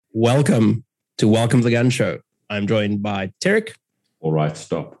Welcome to Welcome to the Gun Show. I'm joined by Tarek. All right,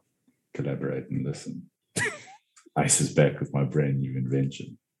 stop. Collaborate and listen. Ice is back with my brand new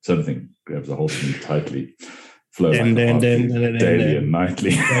invention. Something grabs a hold of me tightly. Flow like daily and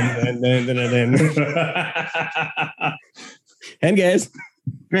nightly. And guys.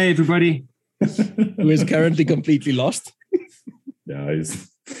 Hey, everybody. Who is currently completely lost. Yeah, he's...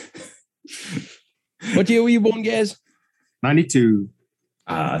 What year were you born, Gaz? 92.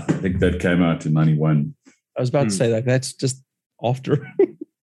 I think that came out in 91. I was about to say that. That's just after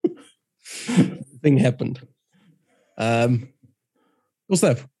the thing happened. Cool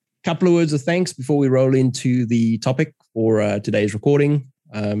stuff. Couple of words of thanks before we roll into the topic for today's recording.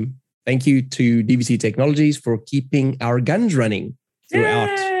 Thank you to DVC Technologies for keeping our guns running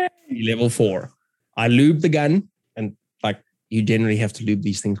throughout level 4. I lubed the gun, and like you generally have to lube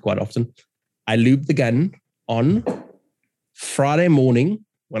these things quite often. I lubed the gun on Friday morning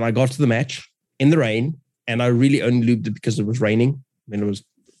when I got to the match in the rain, and I really only lubed it because it was raining. Then it was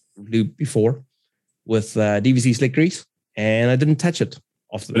lubed before with DVC slick grease, and I didn't touch it.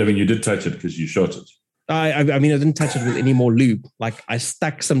 I mean, you did touch it because you shot it. I mean, I didn't touch it with any more lube. Like I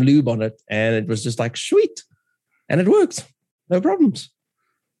stuck some lube on it, and it was just like sweet, and it worked, no problems.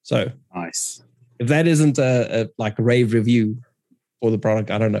 So nice. If that isn't a rave review for the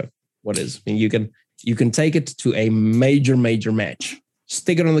product, I don't know what is. I mean, you can take it to a major match,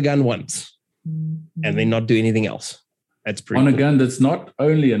 stick it on the gun once, and then not do anything else. That's pretty on cool. A gun that's not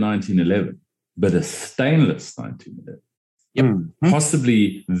only a 1911, but a stainless 1911. Yep.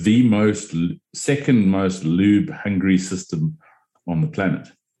 Possibly the second most lube hungry system on the planet.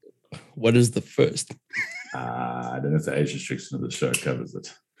 What is the first? I don't know if the age restriction of the show covers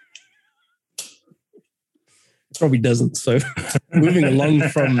it. Probably doesn't. So moving along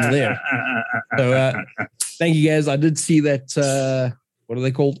from there. So thank you guys. I did see that, what are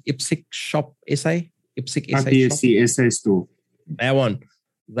they called? IPSC Shop SA? IPSC SA IPSC SA store. That one.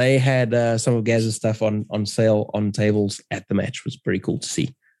 They had some of Gaz's stuff on sale on tables at the match. It was pretty cool to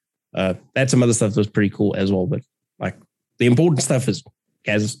see. Had some other stuff that was pretty cool as well. But like the important stuff is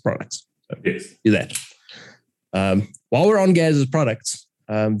Gaz's products. So yes. Do that. While we're on Gaz's products,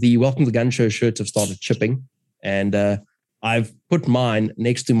 the Welcome to the Gun Show shirts have started shipping. And I've put mine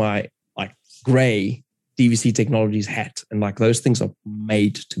next to my like gray DVC Technologies hat. And like those things are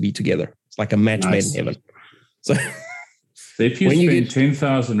made to be together. It's like a match made in heaven. So if you spend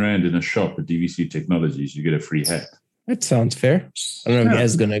 10,000 Rand in a shop at DVC Technologies, you get a free hat. That sounds fair. I don't know if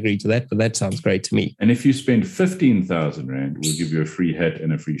Gaz is going to agree to that, but that sounds great to me. And if you spend 15,000 Rand, we'll give you a free hat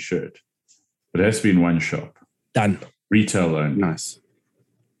and a free shirt. But it has to be in one shop. Done. Retail only. Nice.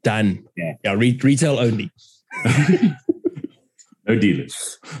 Done. Yeah, retail only. No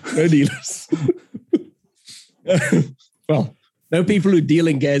dealers. No dealers. Well, no people who deal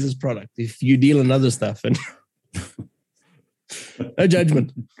in Gaz's product. If you deal in other stuff, and no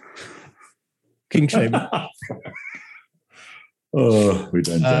judgment. King shame. Oh, we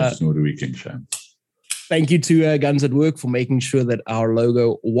don't judge, nor do we king shame. Thank you to Guns at Work for making sure that our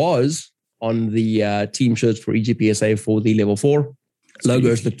logo was on the team shirts for EGPSA for the level 4.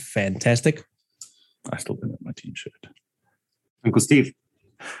 Logos looked fantastic. I still don't have my team shirt. Uncle Steve.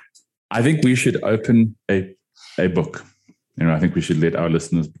 I think we should open a book. I think we should let our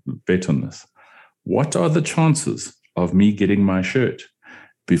listeners bet on this. What are the chances of me getting my shirt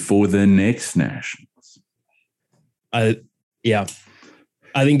before the next nationals? Yeah.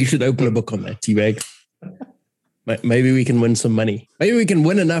 I think you should open a book on that, T-Bag. Maybe we can win some money. Maybe we can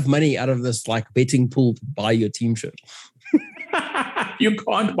win enough money out of this like betting pool to buy your team shirt. You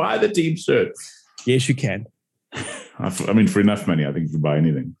can't buy the team shirt. Yes, you can. I mean, for enough money, I think you can buy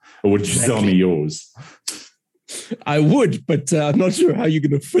anything. Or would you sell me yours? I would, but I'm not sure how you're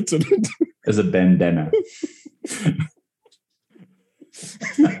going to fit it. As a bandana.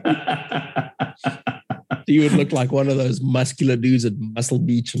 You would look like one of those muscular dudes at Muscle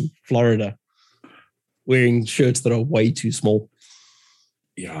Beach in Florida wearing shirts that are way too small.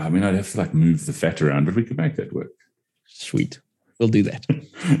 Yeah, I mean, I'd have to like move the fat around, but we could make that work. Sweet. We'll do that.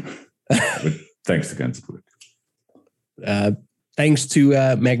 But thanks to Guns at Work. Thanks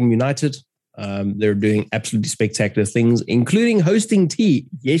to Magnum United. They're doing absolutely spectacular things, including hosting tea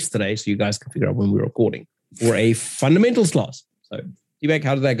yesterday, so you guys can figure out when we're recording, for a fundamentals class. So, T-Bag,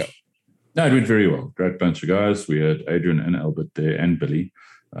 how did that go? No, it went very well. Great bunch of guys. We had Adrian and Albert there and Billy,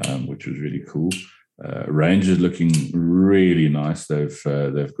 which was really cool. Range is looking really nice. They've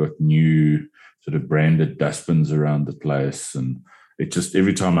got new sort of branded dustbins around the place, and it just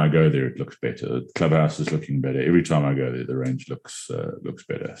every time I go there, it looks better. The clubhouse is looking better. Every time I go there, the range looks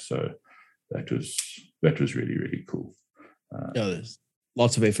better. So that was really, really cool.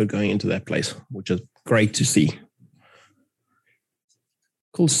 lots of effort going into that place, which is great to see.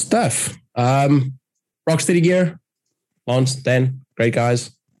 Cool stuff. Rocksteady gear, Lance, Dan, great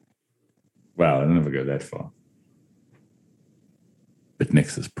guys. Well, I'll never go that far. But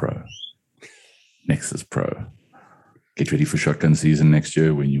Nexus Pro. Get ready for shotgun season next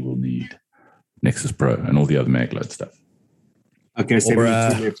year when you will need Nexus Pro and all the other magload stuff. Okay, so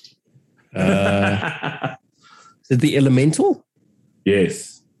Is it the Elemental?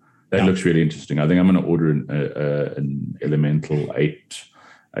 Yes, that Yeah. looks really interesting. I think I'm going to order an Elemental 8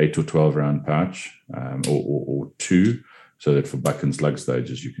 or 12 round pouch or 2, so that for buck and slug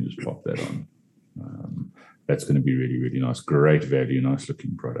stages you can just pop that on. That's going to be really, really nice. Great value, nice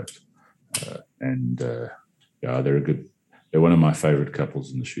looking product. Yeah, they're one of my favorite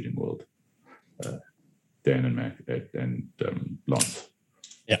couples in the shooting world. Dan and Mac and Lance.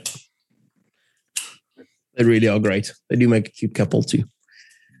 Yeah. They really are great. They do make a cute couple too.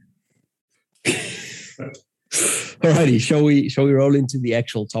 Alrighty, shall we roll into the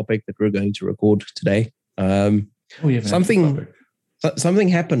actual topic that we're going to record today? Something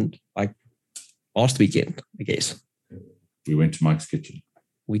happened like last weekend, I guess. We went to Mike's Kitchen.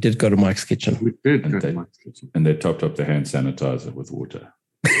 We did go to Mike's Kitchen. we did And go they- to Mike's Kitchen. And they topped up the hand sanitizer with water.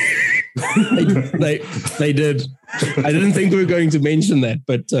 They did. I didn't think we were going to mention that,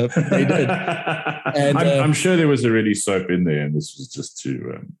 but they did. And, I'm sure there was already soap in there, and this was just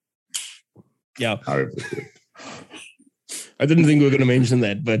to Yeah, however it worked. I didn't think we were going to mention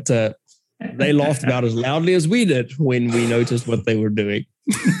that, but they laughed about as loudly as we did when we noticed what they were doing.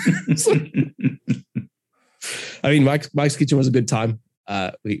 I mean, Mike's Kitchen was a good time.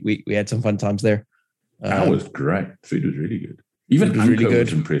 We had some fun times there. That was great. Food was really good. Even Food was Uncle really good.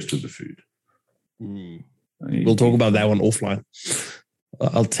 was impressed with the food. We'll talk about that one offline.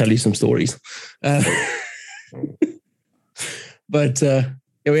 I'll tell you some stories. But yeah,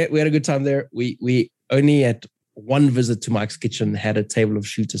 we had a good time there. We only at one visit to Mike's Kitchen had a table of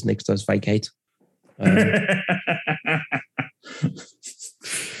shooters next to us vacate.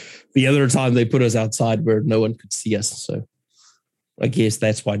 The other time they put us outside where no one could see us. So I guess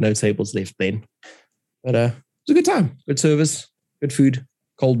that's why no tables left then. But it was a good time. Good service, good food,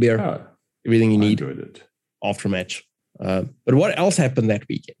 cold beer, Oh, everything you I need enjoyed it. after match. But what else happened that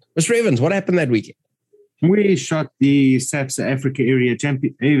weekend? Mr. Evans, what happened that weekend? We shot the SAPS Africa Area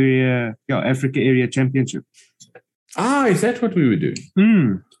Championship. Ah, is that what we were doing?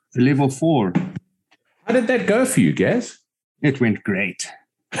 The level 4. How did that go for you, Gaz? It went great.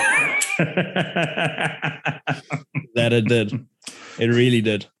 That it did. It really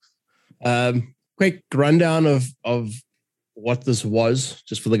did. Quick rundown of what this was,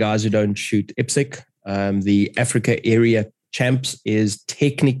 just for the guys who don't shoot IPSC. The Africa Area Champs is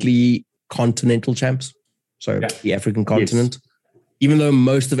technically continental champs. So Yeah. the African continent. Even though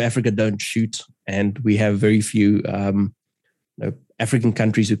most of Africa don't shoot and we have very few African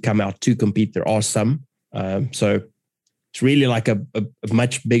countries who come out to compete, there are some. So it's really like a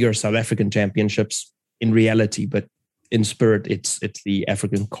much bigger South African championships in reality, but in spirit, it's the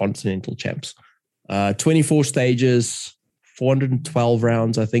African continental champs. 24 stages, 412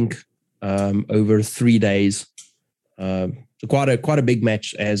 rounds, I think, over 3 days. So quite a big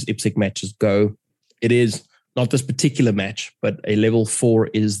match as IPSC matches go. It is not this particular match, but a level 4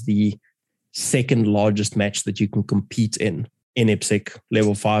 is the second largest match that you can compete in IPSC.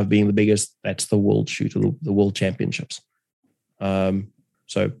 Level 5 being the biggest. That's the World Shoot, or the World Championships.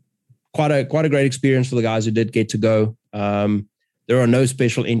 So quite a great experience for the guys who did get to go. There are no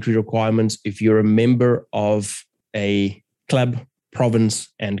special entry requirements. If you're a member of a club, province,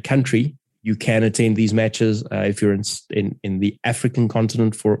 and country, you can attend these matches. If you're in the African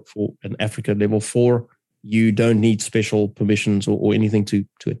continent for an Africa level 4, you don't need special permissions or anything to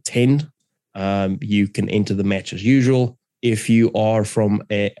attend. You can enter the match as usual. If you are from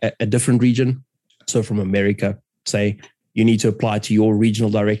a different region, so from America, say, you need to apply to your regional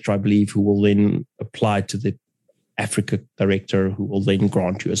director, I believe, who will then apply to the Africa director, who will then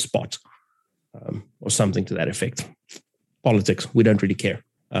grant you a spot or something to that effect. Politics, we don't really care.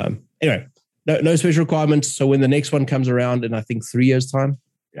 Anyway, no special requirements. So when the next one comes around in, I think, 3 years' time,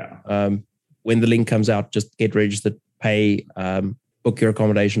 when the link comes out, just get registered, pay, book your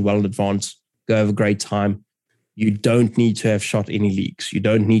accommodation well in advance, go have a great time. You don't need to have shot any leagues. You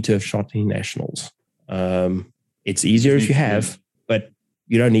don't need to have shot any nationals. It's easier if you have, but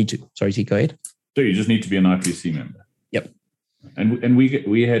you don't need to. Sorry, T, go ahead. So you just need to be an IPC member. Yep. And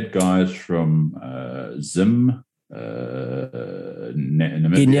we had guys from Zim,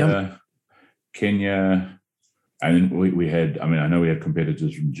 Namibia, Kenya, And we had, I mean, I know we had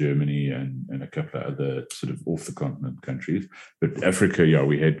competitors from Germany and a couple of other sort of off the continent countries, but Africa, yeah,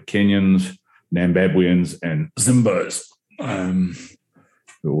 we had Kenyans, Nambabwians, and Zimbos.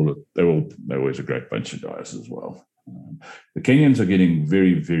 They're always a great bunch of guys as well. The Kenyans are getting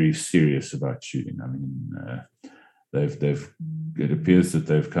very, very serious about shooting. I mean, it appears that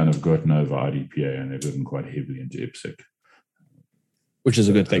they've kind of gotten over IDPA and they've gotten quite heavily into IPSC, which is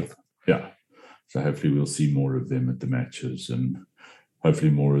a good thing. Yeah. So hopefully we'll see more of them at the matches, and hopefully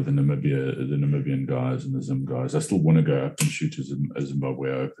more of the Namibian guys and the Zim guys. I still want to go up and shoot a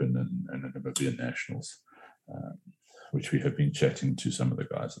Zimbabwe Open and a Namibian Nationals, which we have been chatting to some of the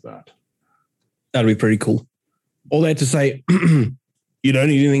guys about. That'd be pretty cool. All that to say, you don't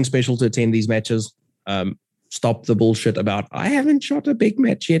need anything special to attend these matches. Stop the bullshit about, I haven't shot a big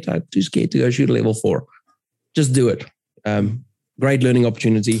match yet. I'm too scared to go shoot a level 4. Just do it. Great learning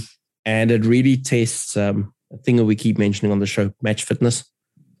opportunity. And it really tests a thing that we keep mentioning on the show, match fitness.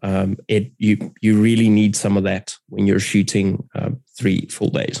 You really need some of that when you're shooting 3 full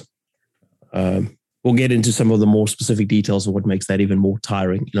days. We'll get into some of the more specific details of what makes that even more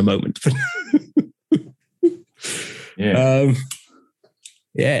tiring in a moment. Yeah.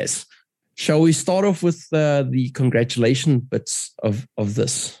 Yes. Shall we start off with the congratulation bits of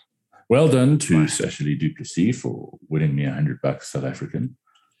this? Well done to Sasha-Lee Duplessis for winning me $100 South African.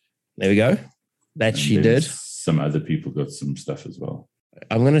 There we go. That she did. Some other people got some stuff as well.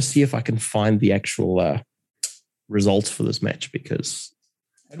 I'm going to see if I can find the actual results for this match, because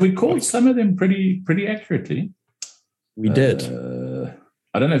we called some of them pretty accurately. We did.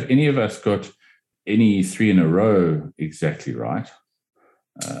 I don't know if any of us got any 3 in a row exactly right.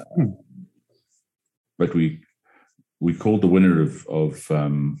 But we called the winner of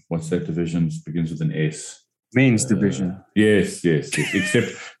what's that division? It begins with an S. Men's division. Yes.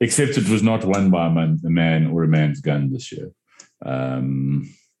 Except it was not won by a man or a man's gun this year.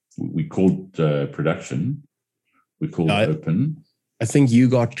 We called production. We called open. I think you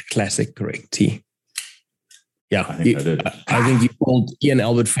got classic correct, T. Yeah, I think I did. I think you called Ian,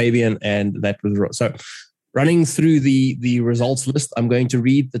 Albert, Fabian, and that was right. So running through the results list, I'm going to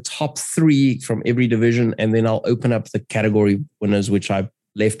read the top 3 from every division, and then I'll open up the category winners, which I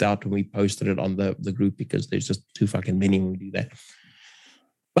left out when we posted it on the group, because there's just too fucking many when we do that.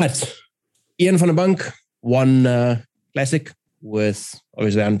 But Ian van der Bank won Classic with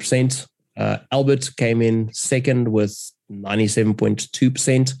obviously 100%. Albert came in second with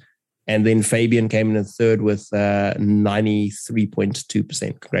 97.2%. And then Fabian came in third with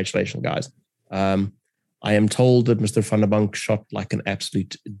 93.2%. Congratulations, guys. I am told that Mr. van der Bank shot like an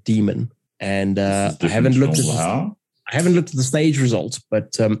absolute demon. And I haven't looked at the stage results,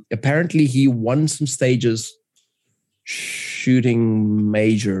 but apparently he won some stages shooting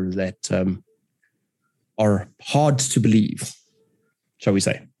major that are hard to believe, shall we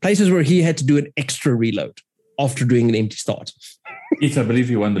say. Places where he had to do an extra reload after doing an empty start. Yes, I believe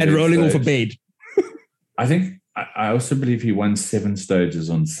he won the and rolling stage. Off a bed. I also believe he won 7 stages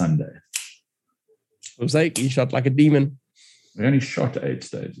on Sunday. I was like, he shot like a demon. We only shot 8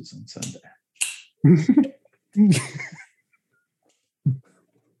 stages on Sunday.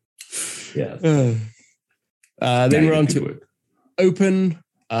 Yeah. Then we're on to Open.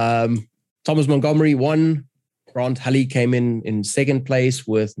 Thomas Montgomery won. Grant Hulley came in second place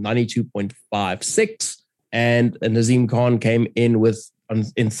with 92.56. And Nazim Khan came in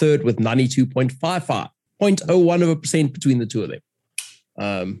third with 92.55. 0.01% between the two of them.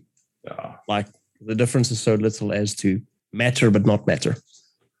 Like the difference is so little as to matter but not matter.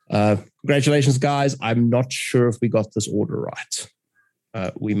 Congratulations, guys. I'm not sure if we got this order right.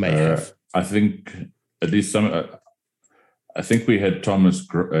 We may have. I think at least some. I think we had Thomas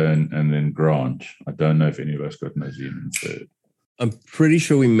and then Grant. I don't know if any of us got Nazim in third. I'm pretty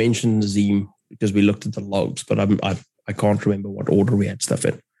sure we mentioned Nazim because we looked at the logs, but I can't remember what order we had stuff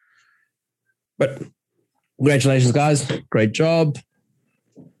in. But congratulations, guys. Great job.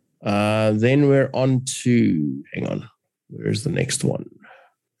 Then we're on to, hang on, where's the next one?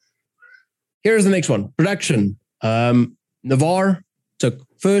 Here's the next one. Production. Navar took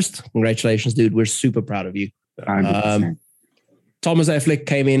first. Congratulations, dude. We're super proud of you. Thomas Affleck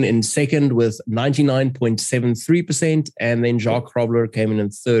came in second with 99.73%, and then Jacques Robler came in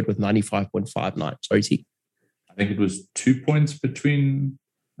third with 95.59. Sorry, T. I think it was 2 points between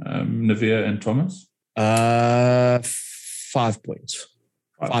Navia and Thomas. 5 points.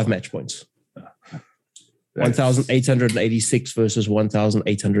 5 match points. 1,886 versus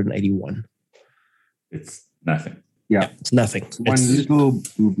 1,881. It's nothing. Yeah, it's nothing. One little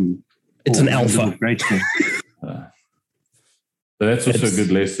boo-boo. It's an alpha. Great thing. So that's also a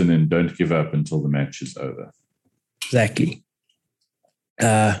good lesson in don't give up until the match is over. Exactly.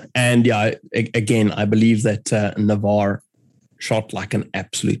 And yeah, again, I believe that Navarre shot like an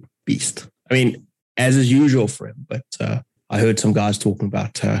absolute beast. I mean, as is usual for him, but I heard some guys talking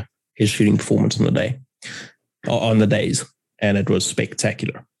about his shooting performance on the days, and it was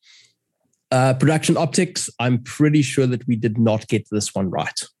spectacular. Production optics, I'm pretty sure that we did not get this one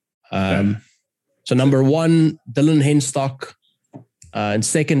right. So number 1, Dylan Henstock. In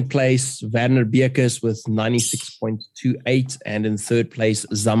second place, Werner Beekes with 96.28. And in third place,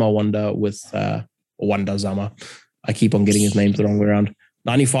 Zama Wanda with Wanda Zama. I keep on getting his names the wrong way around.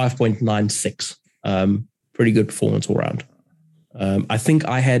 95.96. Pretty good performance all around. I think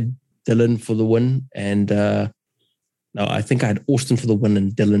I had Dylan for the win. And no, I think I had Austin for the win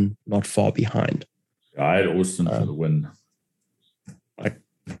and Dylan not far behind. I had Austin for the win.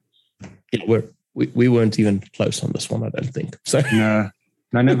 We weren't even close on this one, I don't think. So No,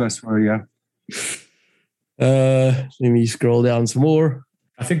 none of us were, yeah. Let me scroll down some more.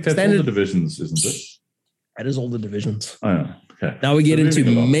 I think that's all the divisions, isn't it? That is all the divisions. Oh, yeah. Okay. Now we get into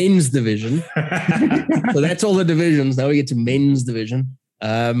men's division. So that's all the divisions. Now we get to men's division.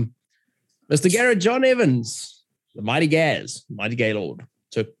 Mr. Garrett John Evans, the Mighty Gaylord,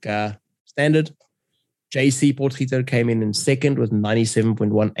 took standard. JC Potgieter came in second with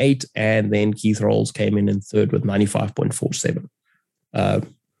 97.18, and then Keith Rolls came in third with 95.47.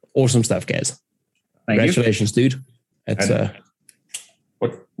 Awesome stuff, guys. Congratulations, dude. That's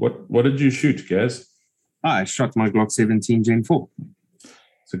What did you shoot, Gaz? I shot my Glock 17 Gen 4.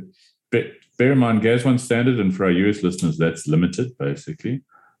 So bear in mind, Gaz won standard, and for our US listeners, that's limited, basically,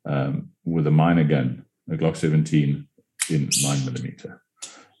 with a minor gun, a Glock 17 in 9mm.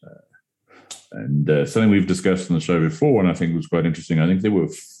 And something we've discussed on the show before, and I think was quite interesting. I think there were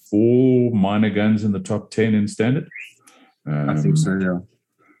 4 minor guns in the top 10 in standard. I think so, yeah.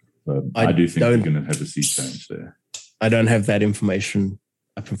 I do think we're going to have a sea change there. I don't have that information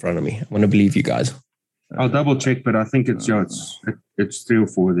up in front of me. I want to believe you guys. I'll double check, but I think it's 3 or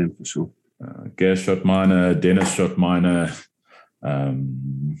 4 of them for sure. Gaz shot minor, Dennis shot minor. Let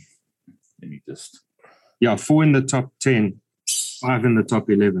me just... Yeah, 4 in the top 10, 5 in the top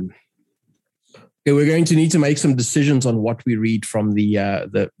 11. Okay, we're going to need to make some decisions on what we read from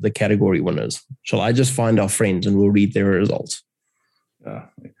the category winners. Shall I just find our friends and we'll read their results?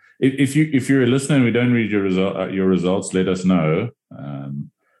 If you're a listener and we don't read your results, let us know,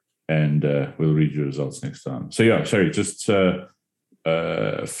 and we'll read your results next time. So yeah, sorry, just sixth,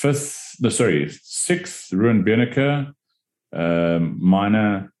 Ruan Beneke,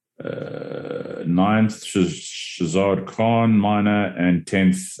 minor. 9th, Shazad Khan, minor, and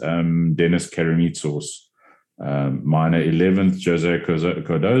 10th, Dennis Karamitsos, minor. 11th, Jose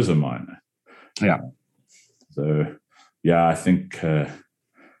Cardoza, minor. Yeah. So, yeah, I think we're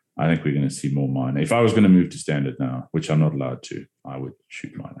going to see more minor. If I was going to move to standard now, which I'm not allowed to, I would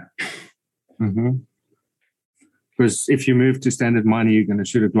shoot minor. Mm-hmm. Because if you move to standard minor, you're going to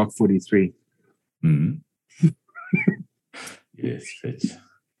shoot a Glock 43. Mm-hmm. Yes, Fitz.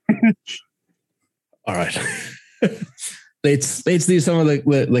 All right. let's do some of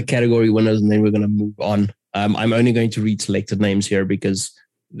the category winners, and then we're going to move on. I'm only going to read selected names here because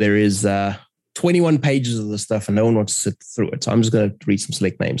there is 21 pages of this stuff and no one wants to sit through it. So I'm just going to read some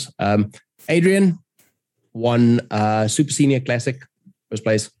select names. Adrian won Super Senior Classic, first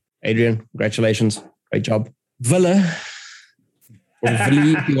place. Adrian, congratulations. Great job. Villa, or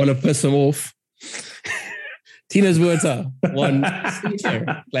Villy, if you want to piss him off. Tinas Werta won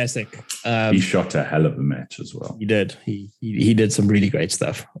Senior Classic. He shot a hell of a match as well. He did. He did some really great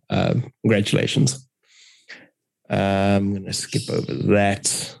stuff. Congratulations. I'm going to skip over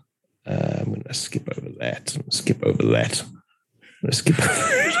that.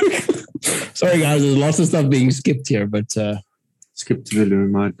 Sorry, guys. There's lots of stuff being skipped here, but skip to the loo,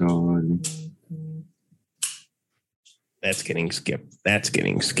 my darling. That's getting skipped.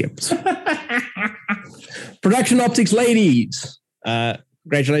 Production optics ladies.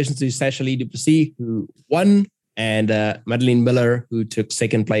 Congratulations to Sasha Lee Duplessis, who won, and Madeline Miller, who took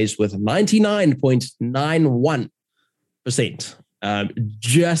second place with 99.91%.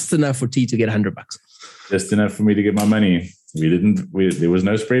 Just enough for T to get $100. Just enough for me to get my money. There was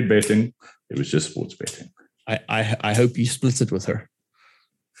no spread betting. It was just sports betting. I hope you split it with her.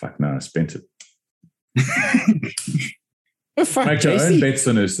 Fuck no, I spent it. Oh, fuck, make her own bets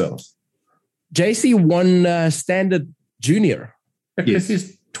on herself. JC won standard junior. Because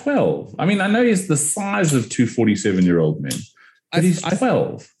he's 12. I mean, I know he's the size of 247-year-old men, but he's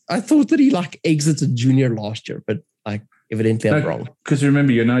 12. I thought that he exited junior last year, but evidently I'm wrong. Because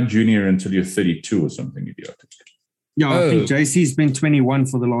remember, you're not junior until you're 32 or something idiotic. Yeah, I think JC's been 21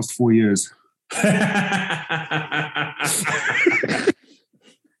 for the last 4 years.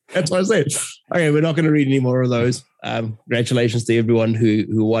 That's what I said. Okay, we're not going to read any more of those. Congratulations to everyone who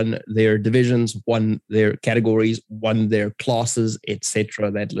won their divisions, won their categories, won their classes,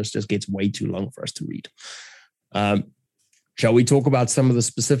 etc. That list just gets way too long for us to read. Shall we talk about some of the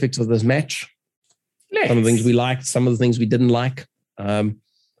specifics of this match? Some of the things we liked, some of the things we didn't like.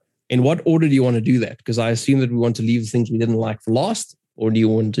 In what order do you want to do that? Because I assume that we want to leave the things we didn't like for last, or do you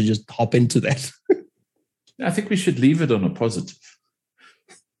want to just hop into that? I think we should leave it on a positive.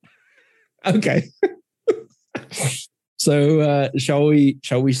 Okay. So shall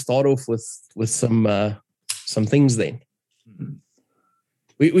we start off with some things then? Mm-hmm.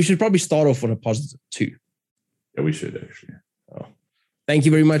 We should probably start off on a positive too. Yeah, we should actually. Oh. Thank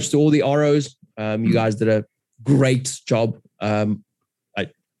you very much to all the ROs. You guys did a great job.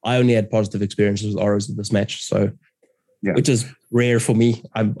 I only had positive experiences with ROs in this match, so which is rare for me.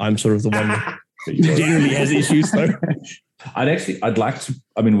 I'm sort of the one that generally has issues. So I'd like to.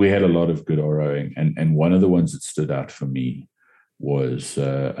 I mean, we had a lot of good ROing, and one of the ones that stood out for me was,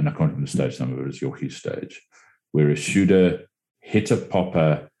 and I can't remember the stage number, it was Yorkie's stage, where a shooter hit a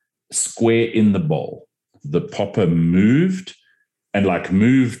popper square in the bowl. The popper moved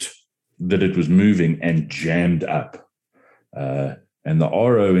that it was moving and jammed up. And the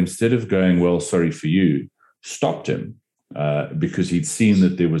RO, instead of going, well, sorry for you, stopped him because he'd seen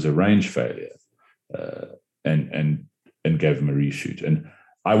that there was a range failure and gave him a reshoot. And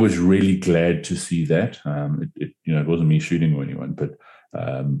I was really glad to see that. It wasn't me shooting or anyone, but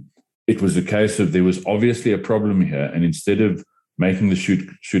it was a case of there was obviously a problem here. And instead of making the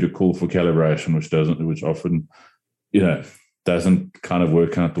shooter call for calibration, which often, doesn't kind of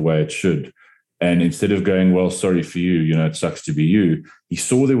work out the way it should. And instead of going, well, sorry for you, it sucks to be you, he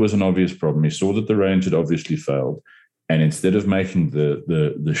saw there was an obvious problem. He saw that the range had obviously failed. And instead of making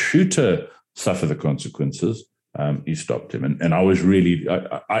the shooter suffer the consequences, he stopped him. And I was really,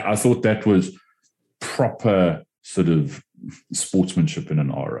 I thought that was proper sort of sportsmanship in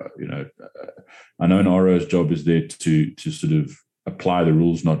an RO. I know an RO's job is there to sort of apply the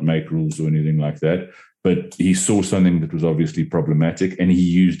rules, not make rules or anything like that. But he saw something that was obviously problematic and he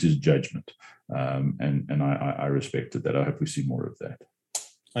used his judgment. And I respected that. I hope we see more of that.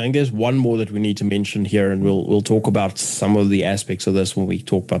 I think there's one more that we need to mention here, and we'll talk about some of the aspects of this when we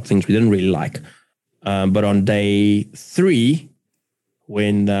talk about things we didn't really like. But on day 3,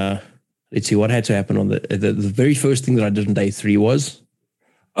 when let's see what had to happen on the very first thing that I did on day 3 was.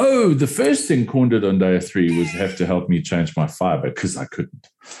 Oh, the first thing Corn did on day 3 was have to help me change my fiber because I couldn't.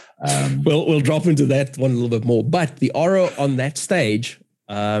 We'll drop into that one a little bit more. But the RO on that stage,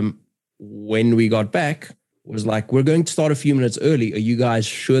 when we got back, was like, we're going to start a few minutes early. Are you guys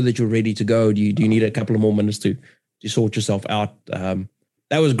sure that you're ready to go? Do you need a couple of more minutes to sort yourself out? That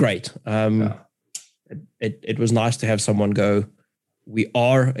was great. It was nice to have someone go, we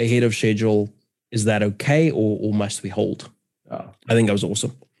are ahead of schedule. Is that okay, or must we hold? I think that was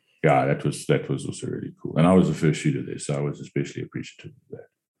awesome. Yeah, that was also really cool. And I was the first shooter there, so I was especially appreciative of that.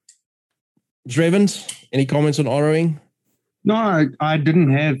 Drevens, any comments on ROing? No, I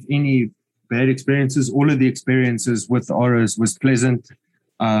didn't have any bad experiences. All of the experiences with the ROs was pleasant.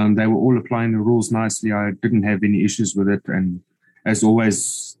 They were all applying the rules nicely. I didn't have any issues with it. And as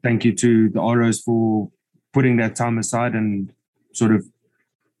always, thank you to the ROs for putting that time aside and sort of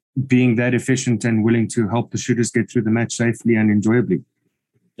being that efficient and willing to help the shooters get through the match safely and enjoyably.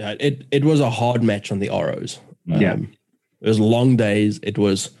 Yeah, it was a hard match on the ROs. Yeah. It was long days. It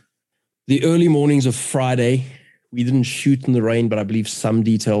was the early mornings of Friday. We didn't shoot in the rain, but I believe some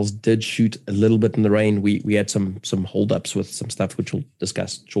details did shoot a little bit in the rain. We had some holdups with some stuff, which we'll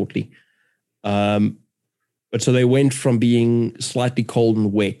discuss shortly. But so they went from being slightly cold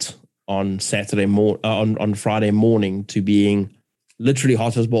and wet on on Friday morning to being literally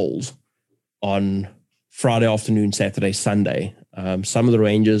hot as balls on Friday afternoon, Saturday, Sunday. Some of the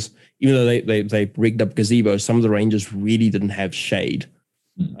ranges, even though they rigged up gazebos, some of the ranges really didn't have shade.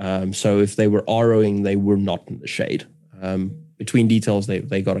 So if they were ROing, they were not in the shade. Between details,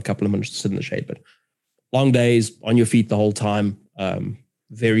 they got a couple of minutes to sit in the shade, but long days on your feet the whole time.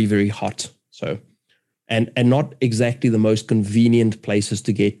 Very, very hot. So, and not exactly the most convenient places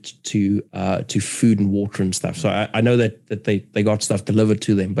to get to food and water and stuff. So I know that they got stuff delivered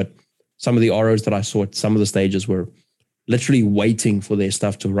to them, but some of the ROs that I saw at some of the stages were literally waiting for their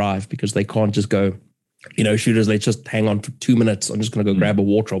stuff to arrive because they can't just go, shooters, let's just hang on for 2 minutes. I'm just going to go grab a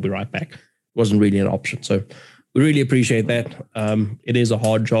water. I'll be right back. It wasn't really an option. So we really appreciate that. It is a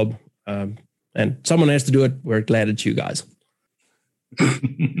hard job and someone has to do it. We're glad it's you guys.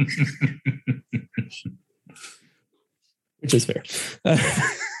 Which is fair.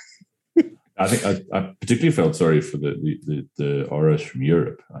 I think I particularly felt sorry for the Oros from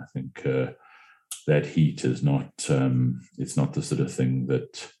Europe. I think that heat is not it's not the sort of thing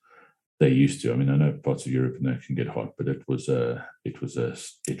that they're used to. I mean, I know parts of Europe and that can get hot, but it was a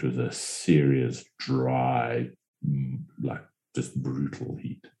serious, dry, like just brutal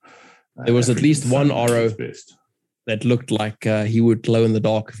heat. There was at least one Oro that looked like he would glow in the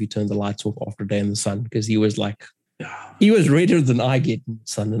dark if he turned the lights off after a day in the sun, because he was like, he was redder than I get in the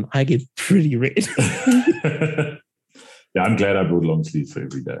sun, and I get pretty red. Yeah, I'm glad I brought long sleeves for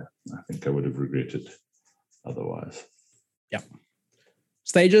every day. I think I would have regretted otherwise. Yeah.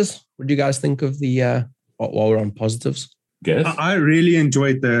 Stages. What do you guys think of the while we're on positives? Yes. I really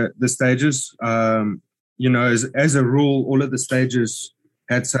enjoyed the stages. As a rule, all of the stages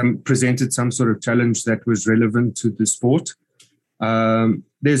had presented some sort of challenge that was relevant to the sport.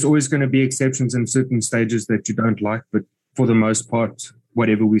 There's always going to be exceptions in certain stages that you don't like, but for the most part,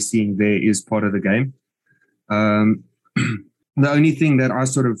 whatever we're seeing there is part of the game. The only thing that I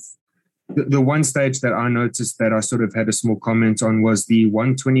the one stage that I noticed that I sort of had a small comment on was the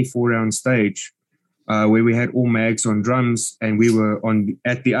 124 round stage, where we had all mags on drums and we were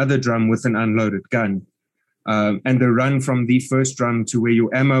at the other drum with an unloaded gun. And the run from the first drum to where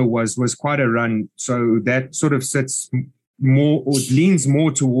your ammo was quite a run. So that sort of sits more or leans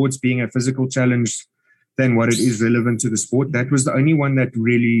more towards being a physical challenge than what it is relevant to the sport. That was the only one that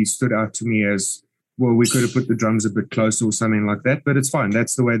really stood out to me as, well, we could have put the drums a bit closer or something like that, but it's fine.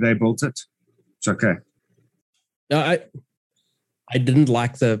 That's the way they built it. It's okay. No, I didn't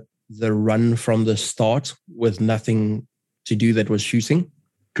like the run from the start with nothing to do that was shooting.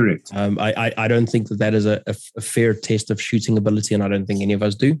 Correct. I don't think that is a fair test of shooting ability, and I don't think any of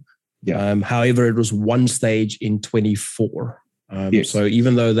us do. Yeah. However, it was one stage in 24. Yes. So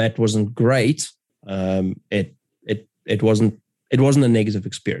even though that wasn't great, it wasn't a negative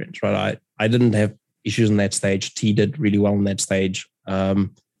experience, right? I didn't have issues on that stage. T did really well on that stage.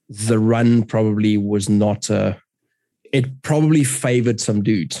 The run probably was not it probably favored some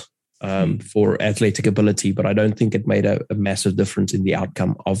dudes for athletic ability, but I don't think it made a massive difference in the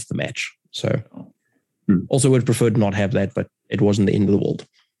outcome of the match. So also would prefer to not have that, but it wasn't the end of the world.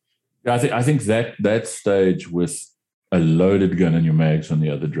 Yeah, I think that stage with a loaded gun and your mags on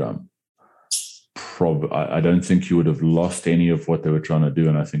the other drum, I don't think you would have lost any of what they were trying to do,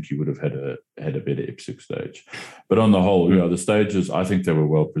 and I think you would have had a better IPSC stage. But on the whole, the stages, I think they were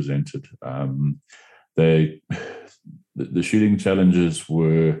well presented. The shooting challenges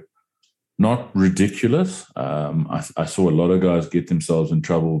were not ridiculous. I saw a lot of guys get themselves in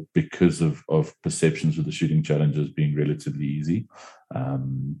trouble because of perceptions of the shooting challenges being relatively easy,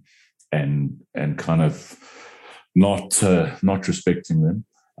 and kind of not respecting them.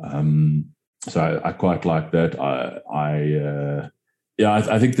 So I quite like that. I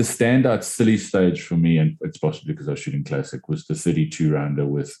think the standout silly stage for me, and it's possibly because I was shooting classic, was the 32 rounder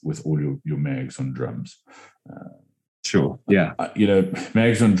with all your mags on drums. Sure. Yeah.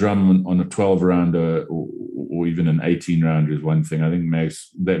 Mags on drum on a 12 rounder or even an 18 rounder is one thing. I think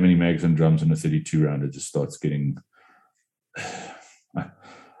that many mags on drums on a 32 rounder just starts getting.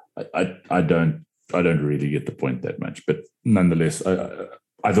 I don't really get the point that much, but nonetheless,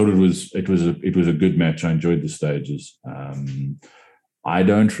 I thought it was a good match. I enjoyed the stages. I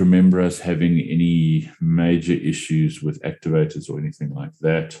don't remember us having any major issues with activators or anything like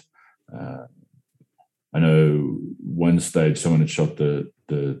that. I know one stage someone had shot the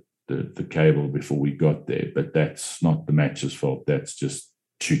cable before we got there, but that's not the match's fault. That's just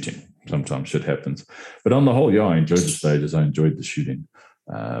shooting. Sometimes shit happens. But on the whole, I enjoyed the stages. I enjoyed the shooting.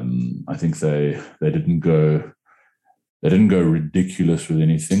 I think they didn't go ridiculous with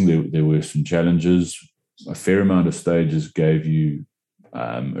anything. There were some challenges. A fair amount of stages gave you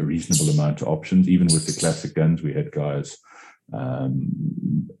a reasonable amount of options. Even with the classic guns, we had guys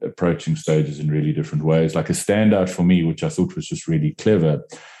approaching stages in really different ways. Like a standout for me, which I thought was just really clever,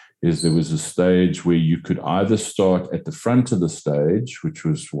 is there was a stage where you could either start at the front of the stage, which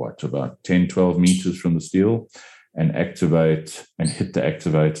was about 10, 12 meters from the steel, and activate and hit the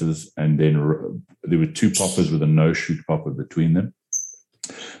activators. And then there were two poppers with a no-shoot popper between them.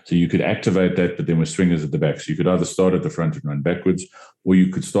 So you could activate that, but then with swingers at the back. So you could either start at the front and run backwards, or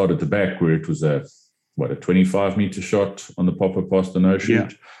you could start at the back where it was a 25-meter shot on the popper past the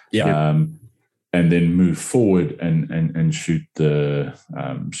no-shoot. Yeah. And then move forward and shoot the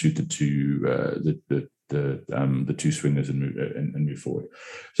two swingers and move forward.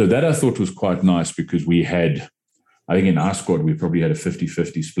 So that I thought was quite nice, because we had, I think in our squad, we probably had a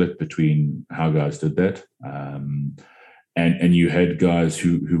 50-50 split between how guys did that. and you had guys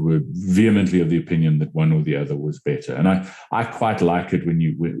who were vehemently of the opinion that one or the other was better. And I quite like it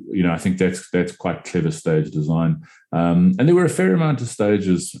when I think that's quite clever stage design. And there were a fair amount of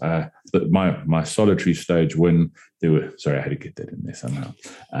stages. My solitary stage when there were, sorry, I had to get that in there somehow.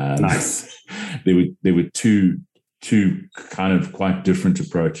 Nice. There were two kind of quite different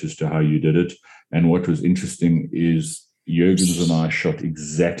approaches to how you did it. And what was interesting is Jurgens and I shot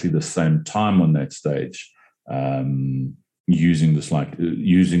exactly the same time on that stage. Using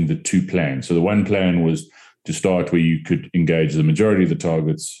the two plans. So the one plan was to start where you could engage the majority of the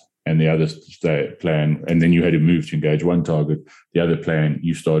targets, and the other plan, and then you had to move to engage one target. The other plan,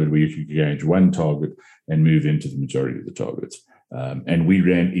 you started where you could engage one target and move into the majority of the targets. And we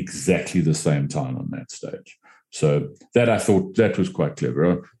ran exactly the same time on that stage. So that, I thought that was quite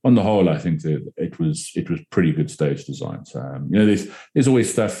clever. On the whole, I think that it was pretty good stage design. So, there's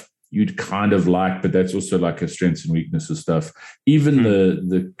always stuff you'd kind of like, but that's also like a strengths and weaknesses stuff. Even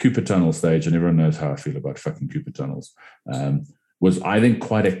the Cooper Tunnel stage, and everyone knows how I feel about fucking Cooper Tunnels, was, I think,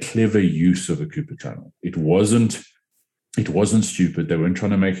 quite a clever use of a Cooper Tunnel. It wasn't stupid. They weren't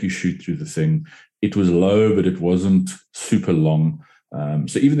trying to make you shoot through the thing. It was low, but it wasn't super long.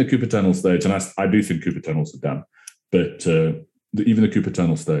 So even the Cooper Tunnel stage, and I do think Cooper Tunnels are dumb, but even the Cooper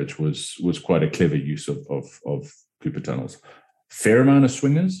Tunnel stage was quite a clever use of Cooper Tunnels. Fair amount of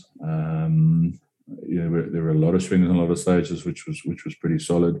swingers. There were a lot of swingers on a lot of stages, which was pretty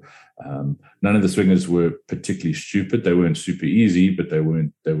solid. None of the swingers were particularly stupid. They weren't super easy, but they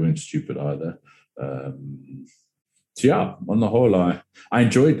weren't stupid either. So yeah, on the whole, I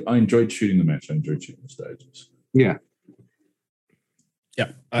enjoyed shooting the match. I enjoyed shooting the stages. Yeah.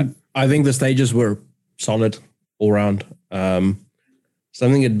 Yeah, I think the stages were solid all around.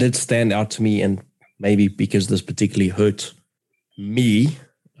 Something that did stand out to me, and maybe because this particularly hurt me,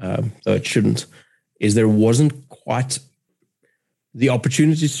 though it shouldn't, is there wasn't quite the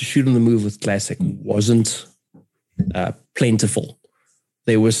opportunities to shoot on the move with Classic wasn't plentiful.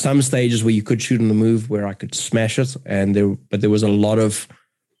 There were some stages where you could shoot on the move where I could smash it, but there was a lot of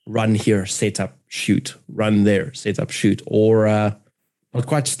run here, set up, shoot, run there, set up, shoot, or not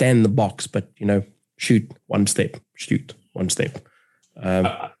quite stand in the box, but shoot one step, shoot one step.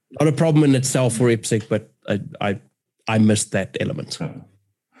 Not a problem in itself for IPSC, but I missed that element.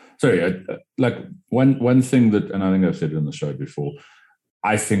 Sorry, like one thing that, and I think I've said it on the show before,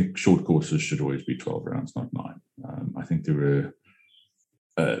 I think short courses should always be 12 rounds, not 9. I think there were,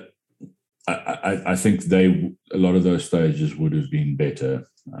 I think a lot of those stages would have been better.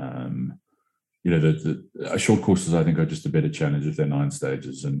 The short courses, I think, are just a better challenge if they're 9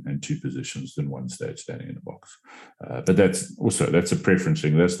 stages and 2 positions than 1 stage standing in the box. But that's a preference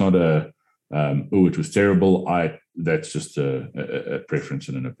thing. That's not it was terrible. That's just a preference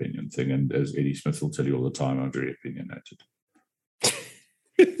and an opinion thing. And as Eddie Smith will tell you all the time, I'm very opinionated.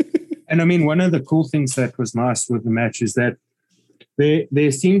 And I mean, one of the cool things that was nice with the match is that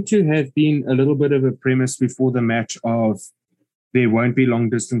there seemed to have been a little bit of a premise before the match of there won't be long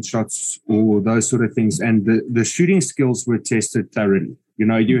distance shots or those sort of things. And the shooting skills were tested thoroughly.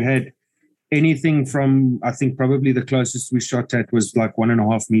 You had anything from, I think probably the closest we shot at was like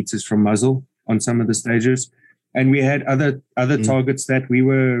 1.5 meters from muzzle on some of the stages. And we had other targets that we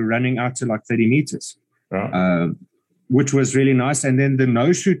were running out to like 30 meters, which was really nice. And then the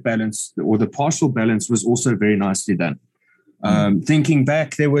no-shoot balance or the partial balance was also very nicely done. Thinking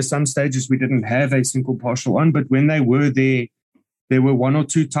back, there were some stages we didn't have a single partial on, but when they were there were 1 or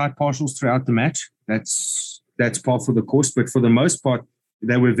 2 tight partials throughout the match. That's par for the course, but for the most part,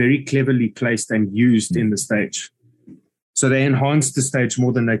 they were very cleverly placed and used in the stage. So they enhanced the stage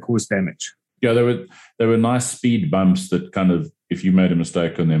more than they caused damage. Yeah, there were nice speed bumps that kind of, if you made a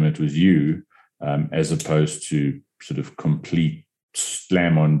mistake on them, it was you, as opposed to sort of complete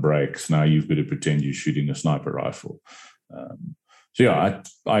slam on brakes. Now you've got to pretend you're shooting a sniper rifle. So yeah,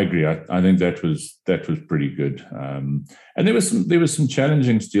 I agree. I think that was pretty good. And there was some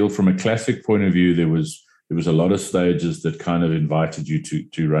challenging steel from a classic point of view. There was a lot of stages that kind of invited you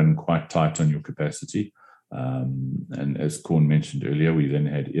to run quite tight on your capacity. And as Corn mentioned earlier, we then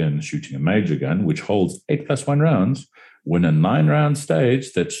had Ian shooting a major gun, which holds 8+1 rounds, win a 9-round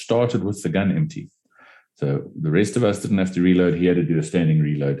stage that started with the gun empty. So the rest of us didn't have to reload. He had to do a standing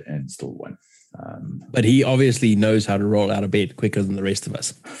reload and still won. But he obviously knows how to roll out of bed quicker than the rest of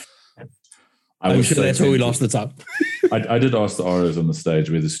us. I'm sure that's where we lost the time. I did ask the ROs on the stage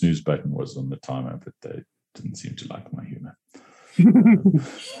where the snooze button was on the timer, but they didn't seem to like my humor.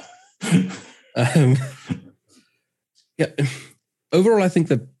 Yeah. Overall, I think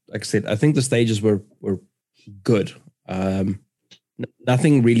that, like I said, I think the stages were good.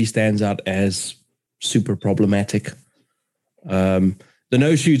 Nothing really stands out as super problematic. The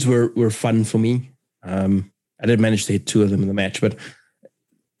no shoots were fun for me. I did manage to hit 2 of them in the match, but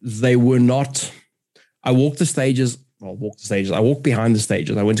they were not. I walked the stages. Well, I walked behind the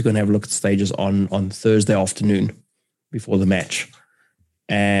stages. I went to go and have a look at the stages on Thursday afternoon before the match,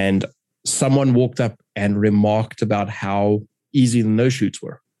 and someone walked up and remarked about how easy the no shoots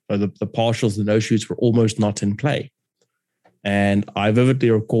were. So the partials, the no shoots were almost not in play. And I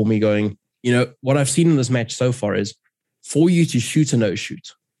vividly recall me going, what I've seen in this match so far is for you to shoot a no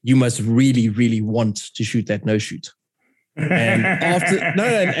shoot, you must really, really want to shoot that no shoot. And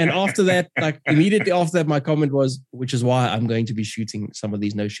after that, like immediately after that, my comment was, which is why I'm going to be shooting some of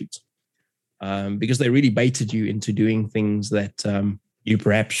these no shoots, because they really baited you into doing things that you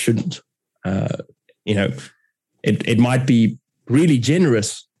perhaps shouldn't. It might be really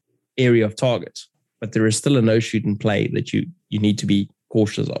generous area of targets, but there is still a no shoot in play that you need to be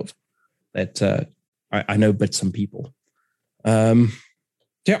cautious of. That I know bits some people.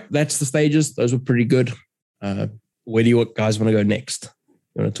 That's the stages. Those were pretty good. Where do you guys want to go next?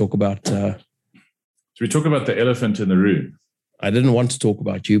 You want to talk about? Should we talk about the elephant in the room? I didn't want to talk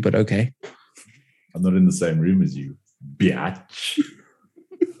about you, but okay. I'm not in the same room as you, biatch.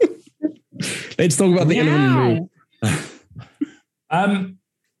 Let's talk about the elephant in the room.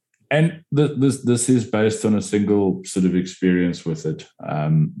 And this is based on a single sort of experience with it,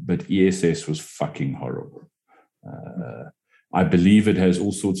 but ESS was fucking horrible. I believe it has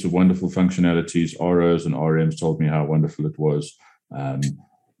all sorts of wonderful functionalities. ROs and RMs told me how wonderful it was.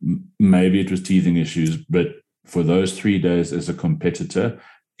 Maybe it was teething issues, but for those 3 days as a competitor,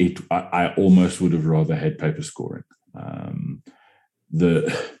 I almost would have rather had paper scoring. When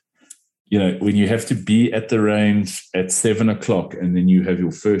you have to be at the range at 7:00 and then you have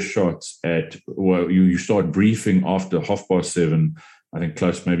your first shots you start briefing after 7:30, I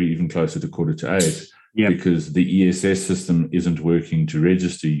think maybe even closer to 7:45. Yeah. Because the ESS system isn't working to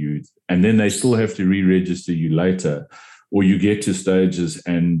register you. And then they still have to re-register you later. Or you get to stages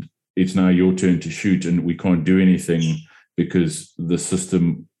and it's now your turn to shoot and we can't do anything because the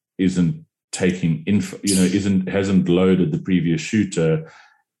system isn't taking info, hasn't loaded the previous shooter.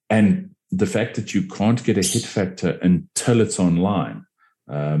 And the fact that you can't get a hit factor until it's online.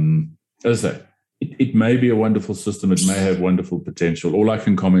 As I say, it may be a wonderful system. It may have wonderful potential. All I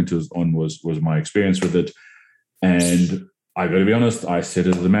can comment on was my experience with it. And I got to be honest, I said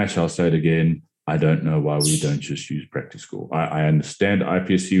it at the match, I'll say it again. I don't know why we don't just use practice score. I understand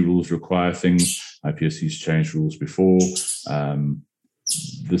IPSC rules require things. IPSC's changed rules before.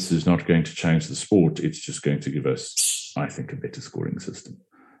 This is not going to change the sport. It's just going to give us, I think, a better scoring system.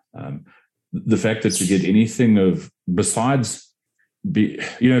 The fact that you get anything besides now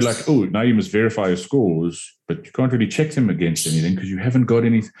you must verify your scores, but you can't really check them against anything because you haven't got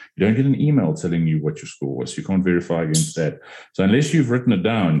any. You don't get an email telling you what your score was. You can't verify against that. So unless you've written it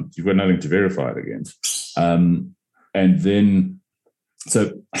down, you've got nothing to verify it against. And then,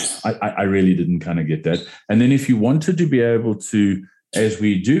 so I really didn't kind of get that. And then if you wanted to be able to, as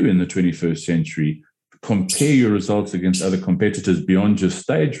we do in the 21st century, compare your results against other competitors beyond just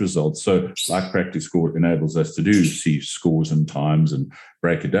stage results. So like practice score enables us to do, see scores and times and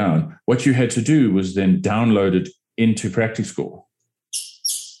break it down. What you had to do was then download it into practice score.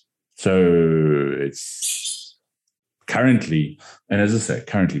 So it's currently, and as I say,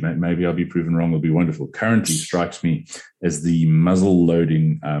 currently, maybe I'll be proven wrong, it'll be wonderful. Currently strikes me as the muzzle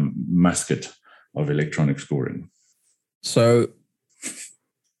loading musket of electronic scoring. So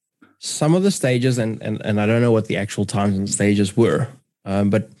some of the stages, and I don't know what the actual times and stages were,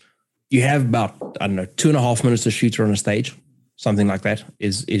 but you have about, 2.5 minutes to shooter on a stage, something like that.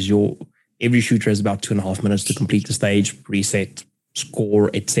 Every shooter has about 2.5 minutes to complete the stage, reset,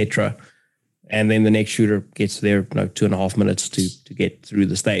 score, etc. And then the next shooter gets their 2.5 minutes to get through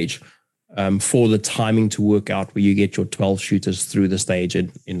the stage, for the timing to work out where you get your 12 shooters through the stage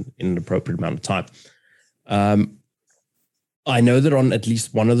in an appropriate amount of time. I know that on at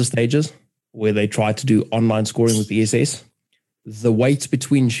least one of the stages where they tried to do online scoring with the ESS, the wait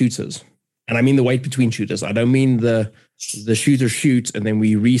between shooters, and I mean the wait between shooters, I don't mean the shooter shoots and then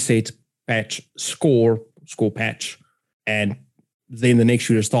we reset, patch, score patch, and then the next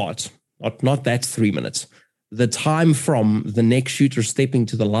shooter starts. Not that 3 minutes. The time from the next shooter stepping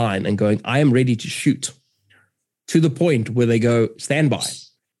to the line and going, I am ready to shoot, to the point where they go standby,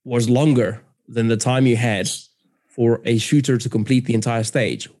 was longer than the time you had for a shooter to complete the entire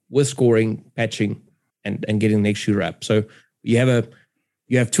stage with scoring, patching, and getting the next shooter up. So you have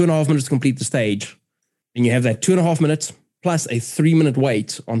 2.5 minutes to complete the stage, and you have that 2.5 minutes plus a 3-minute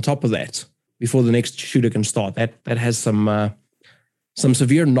wait on top of that before the next shooter can start. That has some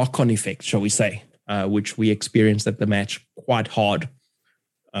severe knock-on effects, shall we say, which we experienced at the match quite hard.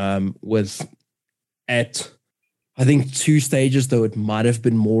 I think 2 stages, though it might have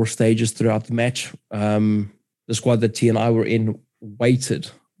been more stages throughout the match. The squad that T and I were in waited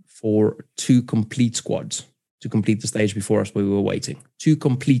for 2 complete squads to complete the stage before us where we were waiting. 2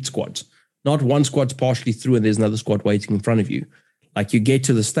 complete squads. Not one squad's partially through and there's another squad waiting in front of you. Like, you get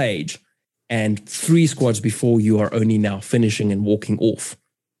to the stage and 3 squads before you are only now finishing and walking off.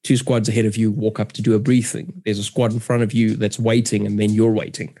 2 squads ahead of you walk up to do a briefing. There's a squad in front of you that's waiting, and then you're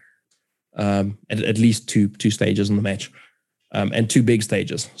waiting. At least two stages in the match, and 2 big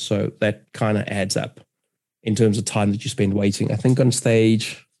stages. So that kind of adds up in terms of time that you spend waiting. I think on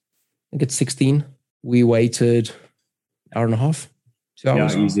stage, it's 16, we waited an hour and a half, 2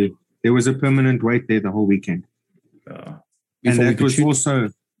 hours. Yeah, easy. There was a permanent wait there the whole weekend. And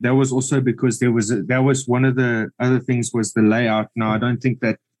that was also because that was one of the other things was the layout. Now, I don't think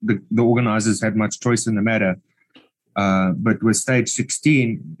that the organizers had much choice in the matter. But with stage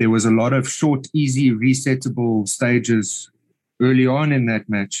 16, there was a lot of short, easy, resettable stages early on in that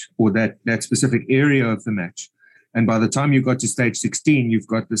match, or that specific area of the match. And by the time you got to stage 16, you've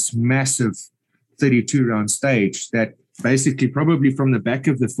got this massive 32-round stage that basically probably from the back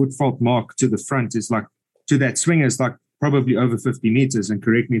of the foot fault mark to the front is like, to that swing is like probably over 50 meters, and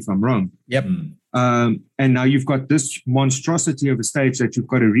correct me if I'm wrong. Yep. And now you've got this monstrosity of a stage that you've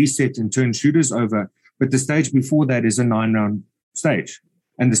got to reset and turn shooters over. But the stage before that is a 9-round stage.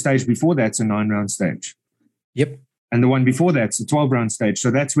 And the stage before that's a 9-round stage. Yep. And the one before that's a 12-round stage. So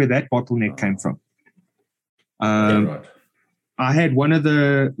that's where that bottleneck came from. Right. I had one of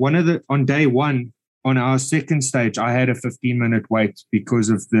the on day one, on our second stage, I had a 15-minute wait because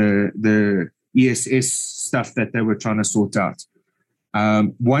of the ESS stuff that they were trying to sort out.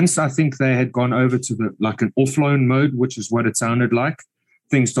 Once I think they had gone over to an offload mode, which is what it sounded like,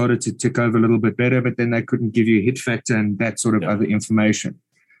 things started to tick over a little bit better, but then they couldn't give you a hit factor and that sort of other information.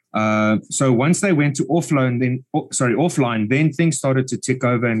 So once they went to offline, then things started to tick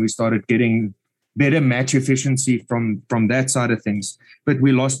over and we started getting better match efficiency from that side of things. But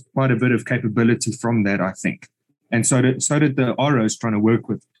we lost quite a bit of capability from that, I think. And so did the ROs trying to work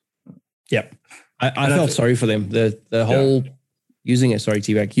with. Yep. I felt sorry for them. The whole using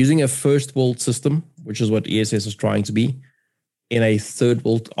a first world system, which is what ESS is trying to be, in a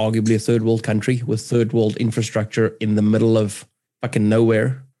arguably a third world country with third world infrastructure in the middle of fucking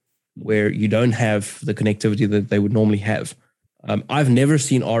nowhere, where you don't have the connectivity that they would normally have. I've never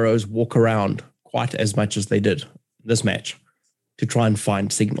seen ROs walk around quite as much as they did this match to try and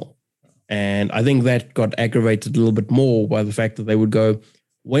find signal. And I think that got aggravated a little bit more by the fact that they would go,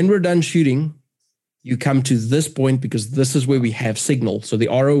 when we're done shooting, you come to this point because this is where we have signal. So the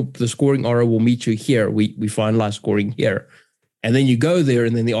scoring RO will meet you here. We finalize scoring here. And then you go there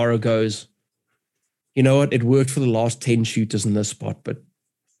and then the RO goes, you know what? It worked for the last 10 shooters in this spot, but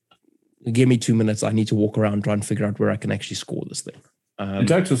give me 2 minutes. I need to walk around, try and figure out where I can actually score this thing. And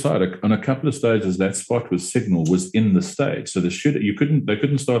jokes aside, on a couple of stages, that spot with signal was in the stage. So the shooter, they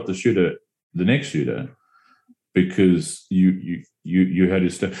couldn't start the next shooter, because you had to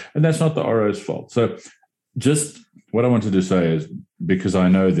stay. And that's not the RO's fault. So just what I wanted to say is, because I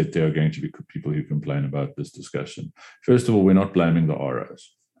know that there are going to be people who complain about this discussion. First of all, we're not blaming the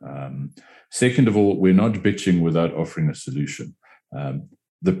ROs. Second of all, we're not bitching without offering a solution.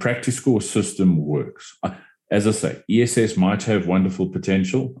 The practice score system works. As I say, ESS might have wonderful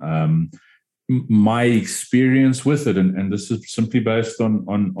potential. My experience with it, and this is simply based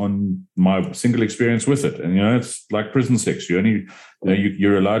on my single experience with it. And it's like prison sex.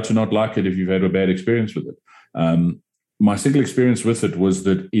 You're allowed to not like it if you've had a bad experience with it. My single experience with it was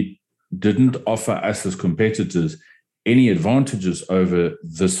that it didn't offer us as competitors any advantages over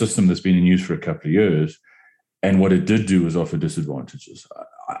the system that's been in use for a couple of years. And what it did do was offer disadvantages.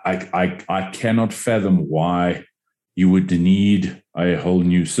 I cannot fathom why you would need a whole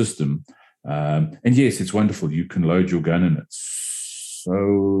new system. And yes, it's wonderful. You can load your gun in it.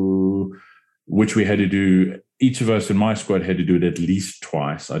 So, which we had to do, each of us in my squad had to do it at least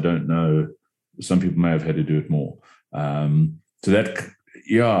twice. I don't know. Some people may have had to do it more. So that,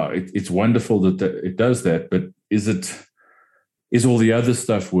 it's wonderful that it does that, but is all the other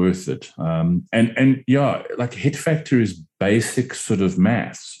stuff worth it? Like hit factor is basic sort of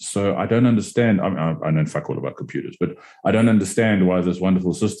maths. So I don't understand. I know fuck all about computers, but I don't understand why this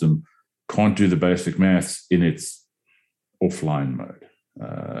wonderful system can't do the basic maths in its offline mode.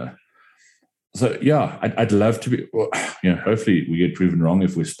 I'd love to be. Well, hopefully we get proven wrong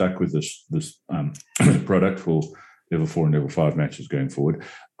if we're stuck with this product for level 4 and level 5 matches going forward.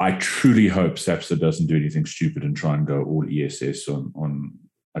 I truly hope SAPSA doesn't do anything stupid and try and go all ESS on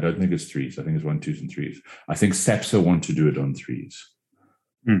I don't think it's threes. I think it's 1, 2s, and threes. I think SAPSA want to do it on threes,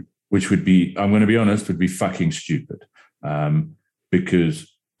 which would be, I'm going to be honest, would be fucking stupid. Because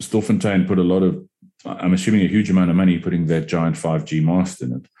Stilfontein put a lot of, I'm assuming a huge amount of money putting that giant 5G mast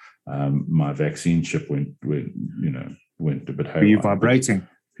in it. My vaccine chip went a bit haywire. Were you vibrating?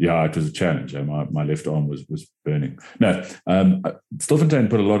 Yeah, it was a challenge. My left arm was burning. No, Stilfontein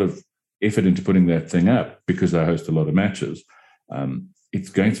put a lot of effort into putting that thing up because they host a lot of matches. It's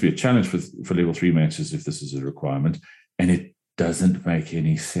going to be a challenge for level 3 matches if this is a requirement, and it doesn't make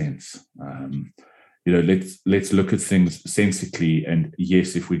any sense. Let's look at things sensibly. And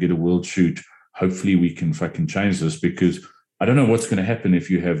yes, if we get a world shoot, hopefully we can fucking change this, because I don't know what's going to happen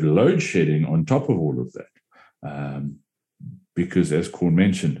if you have load shedding on top of all of that. Because as Corn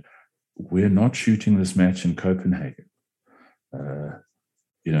mentioned, we're not shooting this match in Copenhagen.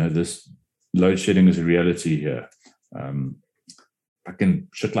 This load shedding is a reality here. Fucking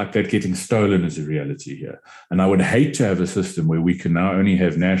shit like that getting stolen is a reality here. And I would hate to have a system where we can now only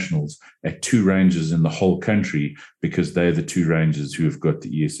have nationals at 2 ranges in the whole country because they're the 2 ranges who have got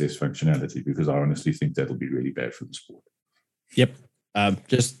the ESS functionality, because I honestly think that'll be really bad for the sport. Yep.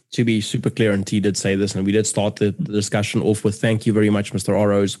 Just to be super clear, and T did say this, and we did start the discussion off with thank you very much, Mr.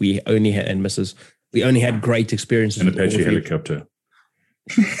 Oros. We only had, and Mrs. We only had great experiences. And Apache helicopter.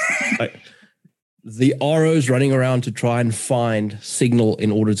 The ROs running around to try and find signal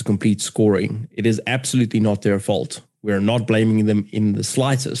in order to complete scoring. It is absolutely not their fault. We're not blaming them in the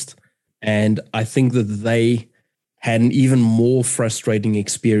slightest. And I think that they had an even more frustrating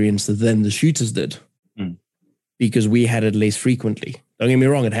experience than the shooters did, because we had it less frequently. Don't get me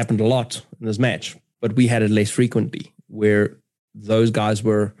wrong, it happened a lot in this match, but we had it less frequently, where those guys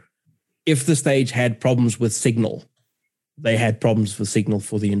were, if the stage had problems with signal, they had problems with signal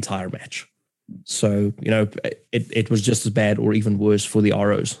for the entire match. So, it was just as bad or even worse for the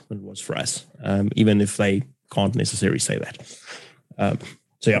ROs than it was for us, even if they can't necessarily say that.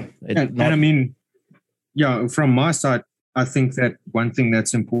 From my side, I think that one thing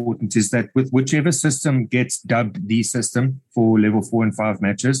that's important is that with whichever system gets dubbed the system for level 4 and 5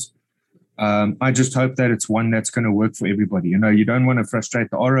 matches, I just hope that it's one that's going to work for everybody. You don't want to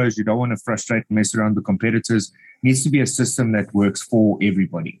frustrate the ROs. You don't want to frustrate and mess around the competitors. It needs to be a system that works for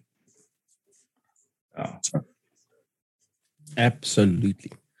everybody.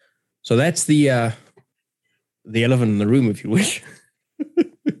 Absolutely. So that's the elephant in the room, if you wish.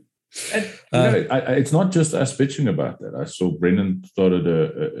 It's not just us bitching about that. I saw Brendan started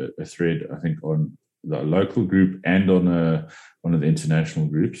a thread, I think, on the local group and on one of the international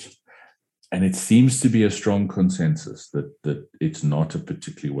groups, and it seems to be a strong consensus that it's not a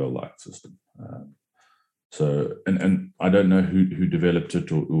particularly well-liked system. So, and I don't know who developed it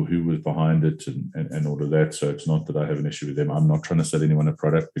or who was behind it and all of that. So it's not that I have an issue with them. I'm not trying to sell anyone a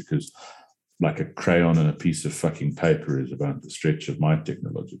product, because like a crayon and a piece of fucking paper is about the stretch of my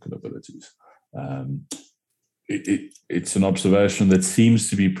technological abilities. It's an observation that seems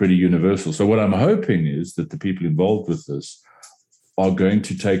to be pretty universal. So what I'm hoping is that the people involved with this are going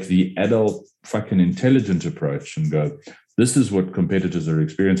to take the adult fucking intelligent approach and go, this is what competitors are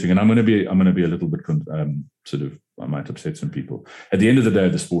experiencing. And I'm going to be a little bit I might upset some people. At the end of the day,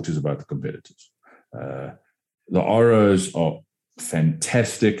 the sport is about the competitors. The ROs are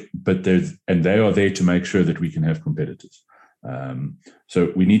fantastic, but they are there to make sure that we can have competitors.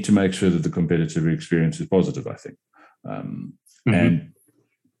 So we need to make sure that the competitive experience is positive, I think. And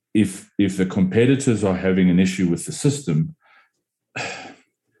if the competitors are having an issue with the system,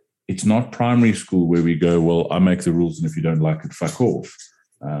 it's not primary school where we go, well, I make the rules, and if you don't like it, fuck off.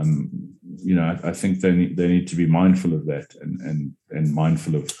 I think they need to be mindful of that and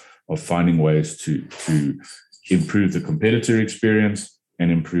mindful of finding ways to improve the competitor experience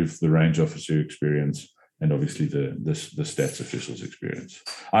and improve the range officer experience, and obviously the stats officials experience.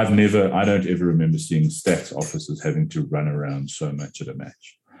 I don't ever remember seeing stats officers having to run around so much at a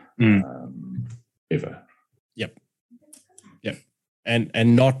match, ever. Yep.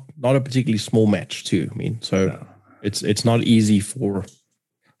 And not a particularly small match too. I mean, so it's not easy for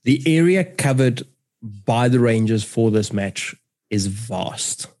the area covered by the Rangers for this match is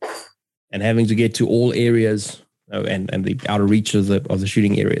vast, and having to get to all areas and the outer reach of the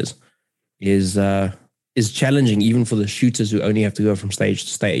shooting areas is challenging, even for the shooters who only have to go from stage to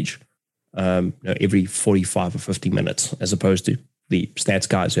stage every 45 or 50 minutes, as opposed to the stats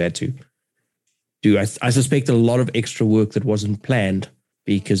guys who had to do, I suspect, a lot of extra work that wasn't planned,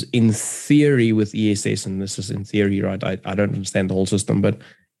 because in theory with ESS, and this is in theory, right? I don't understand the whole system, but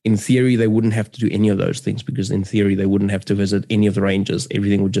in theory, they wouldn't have to do any of those things, because in theory, they wouldn't have to visit any of the ranges.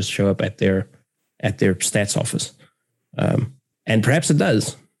 Everything would just show up at their stats office. And perhaps it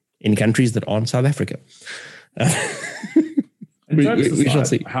does. in countries that aren't South Africa. We shall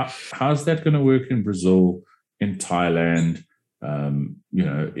see. How's that going to work in Brazil, in Thailand?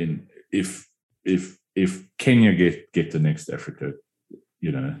 If Kenya get the next Africa,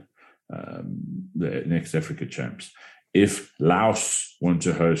 the next Africa champs. If Laos want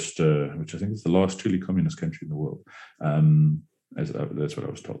to host, which I think is the last truly communist country in the world, that's what I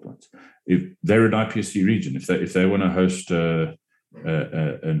was told once. If they're an IPSC region, if they want to host an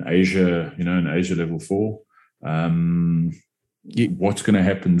Asia, an Asia level 4, what's going to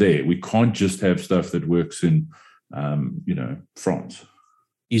happen there? We can't just have stuff that works in, France.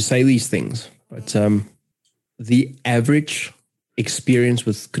 You say these things, but the average experience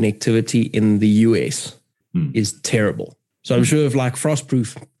with connectivity in the US is terrible. So I'm sure if like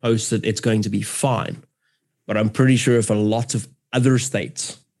Frostproof hosts it, it's going to be fine. But I'm pretty sure if a lot of other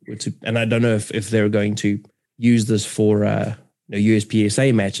states were to, and I don't know if they're going to use this for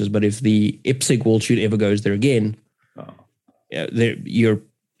USPSA matches, but if the IPSC World Shoot ever goes there again, you're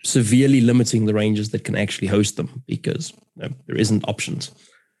severely limiting the ranges that can actually host them because there isn't options.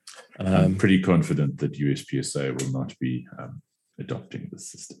 I'm pretty confident that USPSA will not be adopting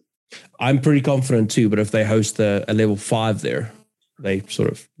this system. I'm pretty confident too, but if they host a level 5 there, they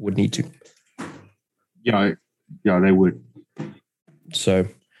sort of would need to. Yeah, they would. So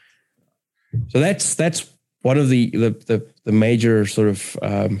that's one of the major sort of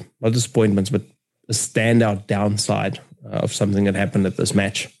not disappointments, but the standout downside of something that happened at this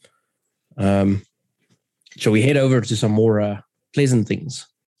match. Shall we head over to some more pleasant things?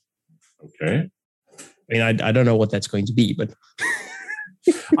 Okay. I mean, I don't know what that's going to be, but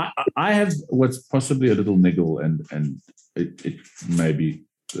I have what's possibly a little niggle, and it may be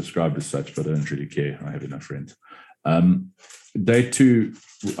described as such, but I don't really care. I have enough friends. Day 2,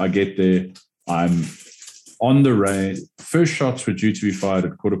 I get there. I'm on the range. First shots were due to be fired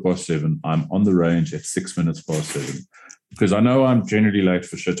at 7:15. I'm on the range at 6 minutes past 7. Because I know I'm generally late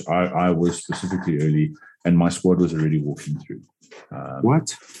for shit. I was specifically early, and my squad was already walking through.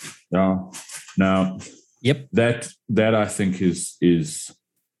 What? Yeah. Now, yep. That I think is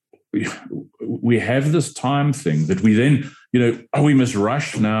we have this time thing that we then, we must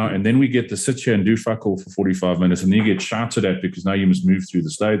rush now, and then we get to sit here and do fuck all for 45 minutes, and then you get shouted at because now you must move through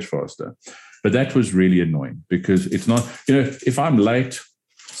the stage faster. But that was really annoying because it's not, if I'm late,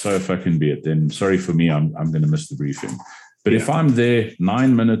 so fucking be it. Then sorry for me, I'm going to miss the briefing. But if I'm there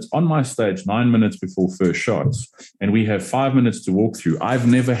 9 minutes on my stage, 9 minutes before first shots, and we have 5 minutes to walk through, I've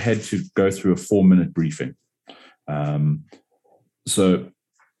never had to go through a 4-minute briefing. So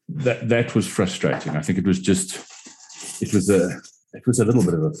that was frustrating. I think it was a little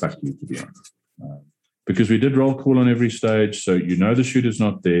bit of a fuck you, to be honest. Because we did roll call on every stage, so the shooter's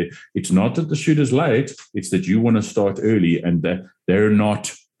not there. It's not that the shooter's late, it's that you want to start early and that they're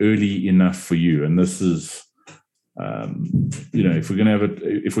not early enough for you. And this is, if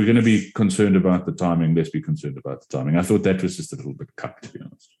we're going to be concerned about the timing, let's be concerned about the timing. I thought that was just a little bit cuck, to be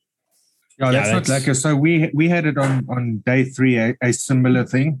honest. Yeah, that's not like so. We had it on day 3, a similar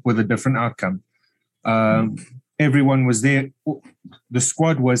thing with a different outcome. Everyone was there. The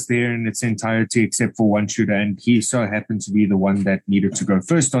squad was there in its entirety except for one shooter, and he so happened to be the one that needed to go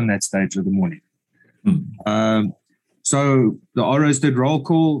first on that stage of the morning. So the ROs did roll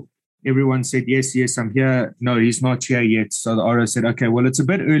call. Everyone said, yes, I'm here. No, he's not here yet. So the RO said, okay, well, it's a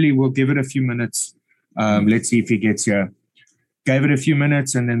bit early. We'll give it a few minutes. Let's see if he gets here. Gave it a few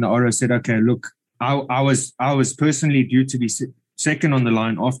minutes, and then the RO said, okay, look, I was personally due to be second on the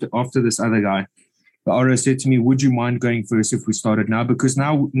line after this other guy. The RO said to me, would you mind going first if we started now? Because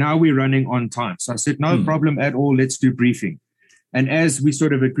now we're running on time. So I said, no problem at all. Let's do briefing. And as we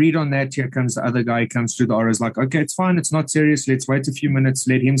sort of agreed on that, here comes the other guy, comes through. The RO's like, okay, it's fine. It's not serious. Let's wait a few minutes,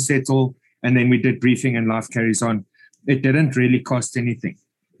 let him settle. And then we did briefing and life carries on. It didn't really cost anything,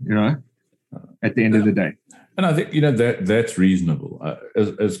 at the end of the day. And I think, that's reasonable.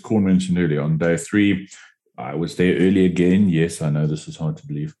 As Corn mentioned earlier, on day 3, I was there early again. Yes, I know this is hard to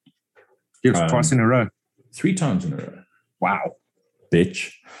believe. It was twice in a row. 3 times in a row. Wow.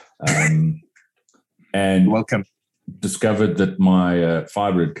 Bitch. And welcome. Discovered that my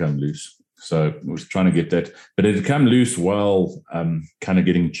fiber had come loose. So I was trying to get that. But it had come loose while kind of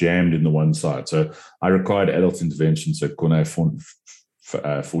getting jammed in the one side. So I required adult intervention. So Corne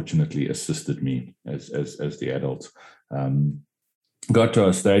fortunately assisted me as the adult. Got to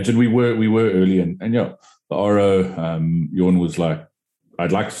our stage, and we were early. And the RO, Jorn was like,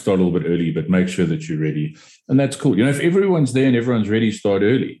 I'd like to start a little bit early, but make sure that you're ready. And that's cool. If everyone's there and everyone's ready, start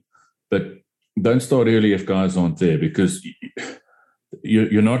early. But don't start early if guys aren't there, because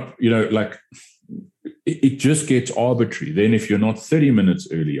you're not, it just gets arbitrary. Then if you're not 30 minutes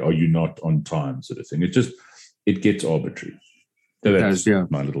early, are you not on time, sort of thing. It gets arbitrary. So that's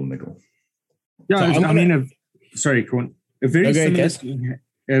my little niggle. Yeah, so sorry, Corn. A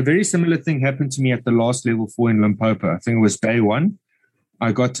very similar thing happened to me at the last level 4 in Limpopo. I think it was day 1.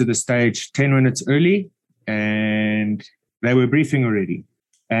 I got to the stage 10 minutes early and they were briefing already.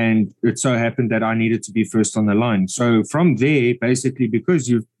 And it so happened that I needed to be first on the line. So from there, basically,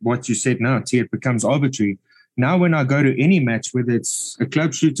 because what you said now, T, it becomes arbitrary. Now, when I go to any match, whether it's a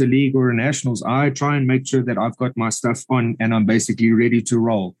club shooter league or a nationals, I try and make sure that I've got my stuff on and I'm basically ready to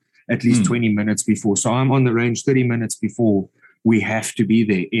roll at least 20 minutes before. So I'm on the range 30 minutes before we have to be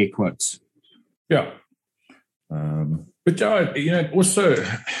there, air quotes. Yeah. But, also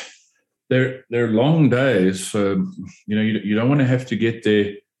they're long days. So, you don't want to have to get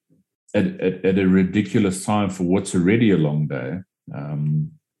there at a ridiculous time for what's already a long day.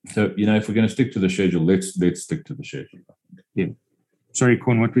 So, if we're going to stick to the schedule, let's stick to the schedule. Yeah. Sorry,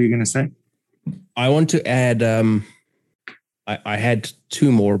 Corn, what were you going to say? I want to add, I had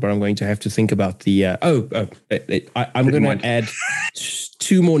 2 more, but I'm going to have to think about the, I'm going to add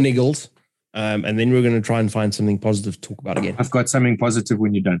 2 more niggles, and then we're going to try and find something positive to talk about again. I've got something positive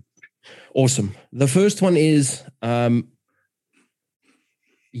when you're done. Awesome. The first one is,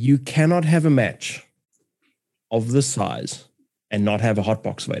 you cannot have a match of this size and not have a hot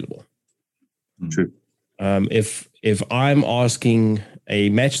box available. True. If I'm asking a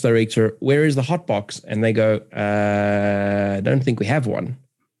match director, where is the hot box? And they go, I don't think we have one.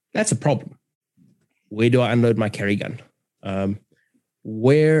 That's a problem. Where do I unload my carry gun?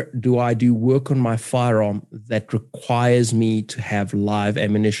 Where do I do work on my firearm that requires me to have live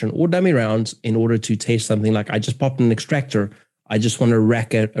ammunition or dummy rounds in order to test something like I just popped an extractor. I just want to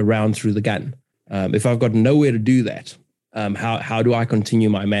rack it around through the gun. If I've got nowhere to do that, how do I continue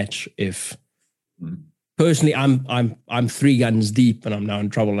my match if personally I'm 3 guns deep and I'm now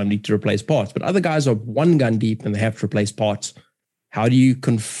in trouble and I need to replace parts, but other guys are 1 gun deep and they have to replace parts? How do you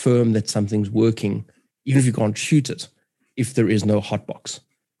confirm that something's working even if you can't shoot it if there is no hot box?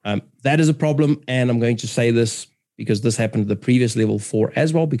 That is a problem, and I'm going to say this because this happened at the previous level 4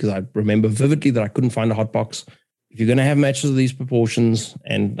 as well, because I remember vividly that I couldn't find a hot box. If you're going to have matches of these proportions,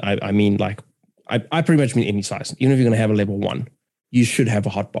 and I mean like I pretty much mean any size, even if you're going to have a level 1, you should have a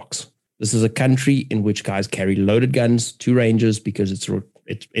hot box. This is a country in which guys carry loaded guns to ranges because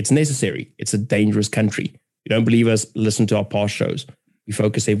it's necessary. It's a dangerous country. You don't believe us? Listen to our past shows. We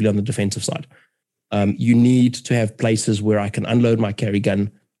focus heavily on the defensive side. You need to have places where I can unload my carry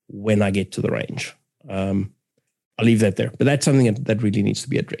gun when I get to the range. I'll leave that there, but that's something that really needs to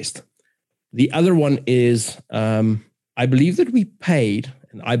be addressed. The other one is, I believe that we paid,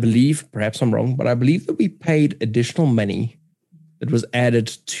 and I believe, perhaps I'm wrong, but I believe that we paid additional money that was added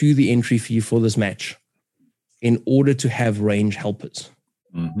to the entry fee for this match in order to have range helpers.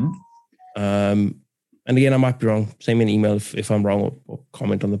 Mm-hmm. And again, I might be wrong. Send me an email if I'm wrong, or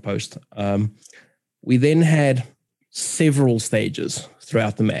comment on the post. We then had several stages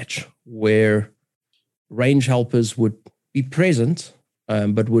throughout the match where range helpers would be present,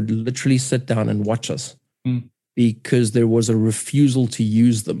 but would literally sit down and watch us because there was a refusal to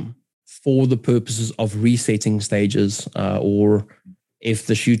use them for the purposes of resetting stages, or if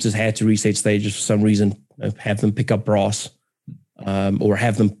the shooters had to reset stages for some reason, have them pick up brass, or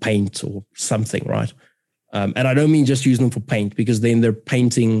have them paint or something, right? And I don't mean just using them for paint, because then they're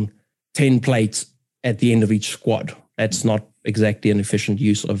painting 10 plates at the end of each squad. That's not exactly an efficient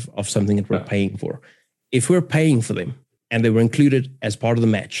use of something that we're paying for. If we're paying for them and they were included as part of the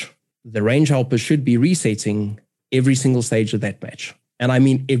match, the range helpers should be resetting every single stage of that match. And I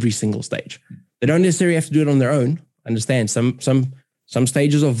mean every single stage. They don't necessarily have to do it on their own. Understand, some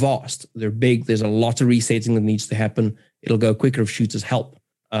stages are vast. They're big. There's a lot of resetting that needs to happen. It'll go quicker if shooters help.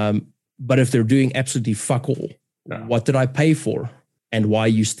 But if they're doing absolutely fuck all, what did I pay for? And why are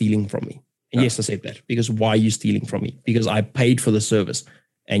you stealing from me? And yes, I said that, because why are you stealing from me? Because I paid for the service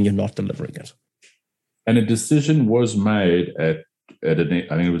and you're not delivering it. And a decision was made at I think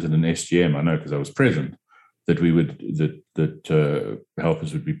it was at an SGM, I know because I was present, that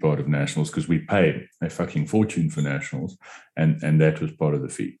helpers would be part of nationals, because we paid a fucking fortune for nationals, and that was part of the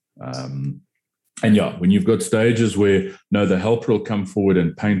fee. And yeah, when you've got stages where, no, the helper will come forward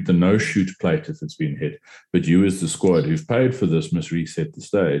and paint the no-shoot plate if it's been hit, but you as the squad who've paid for this must reset the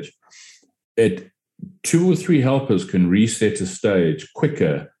stage. 2 or 3 helpers can reset a stage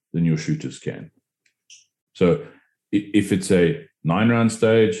quicker than your shooters can. So if it's a 9-round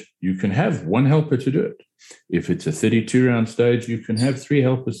stage, you can have 1 helper to do it. If it's a 32-round stage, you can have 3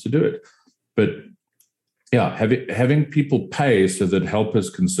 helpers to do it. But having people pay so that helpers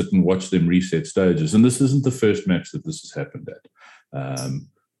can sit and watch them reset stages. And this isn't the first match that this has happened at.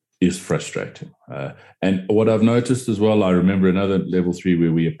 Is frustrating. And what I've noticed as well, I remember another level 3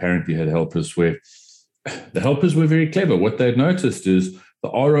 where we apparently had helpers where the helpers were very clever. What they'd noticed is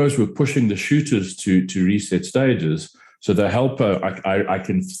the ROs were pushing the shooters to reset stages. So the helper, I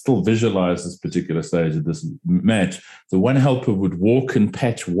can still visualize this particular stage of this match. The one helper would walk and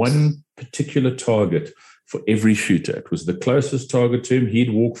patch one particular target for every shooter. It was the closest target to him.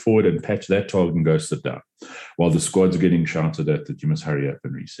 He'd walk forward and patch that target and go sit down while the squad's getting shouted at that you must hurry up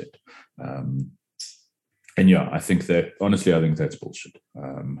and reset. I think that's bullshit.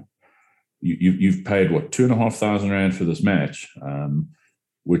 You've paid what, 2,500 rand for this match,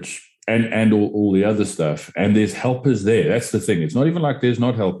 which and all the other stuff, and there's helpers there. That's the thing. It's not even like there's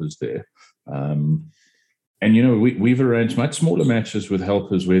not helpers there. We've arranged much smaller matches with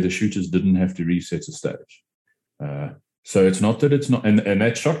helpers where the shooters didn't have to reset a stage. So it's not that it's not, and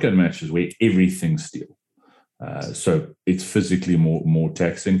that's shotgun matches where everything's steel. So it's physically more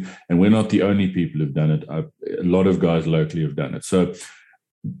taxing, and we're not the only people who've done it. A lot of guys locally have done it. So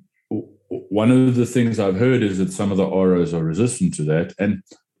one of the things I've heard is that some of the ROs are resistant to that. And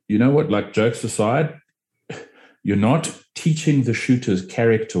you know what, like, jokes aside, you're not teaching the shooter's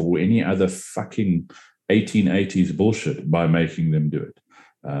character or any other fucking 1880s bullshit by making them do it.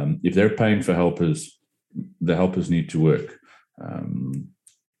 If they're paying for helpers, the helpers need to work. I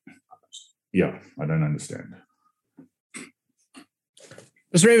don't understand.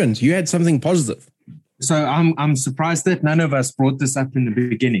 Mr. Evans, you had something positive. So I'm surprised that none of us brought this up in the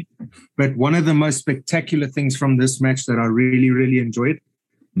beginning. But one of the most spectacular things from this match that I really, really enjoyed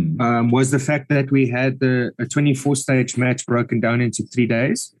was the fact that we had a 24-stage match broken down into 3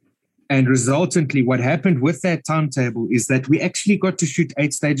 days. And resultantly, what happened with that timetable is that we actually got to shoot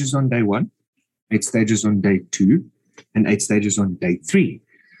 8 stages on day 1, 8 stages on day 2, and 8 stages on day 3.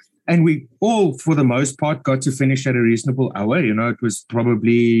 And we all, for the most part, got to finish at a reasonable hour. It was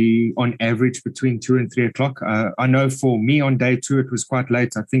probably on average between 2 and 3 o'clock. I know for me on day 2, it was quite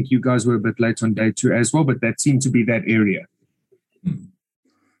late. I think you guys were a bit late on day 2 as well, but that seemed to be that area.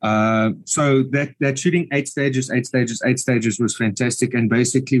 So that shooting 8 stages was fantastic. And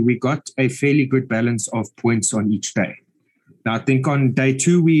basically we got a fairly good balance of points on each day. Now, I think on day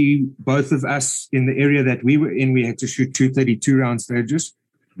 2, both of us in the area that we were in, we had to shoot 2 32-round stages.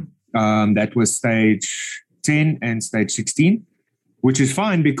 That was stage 10 and stage 16, which is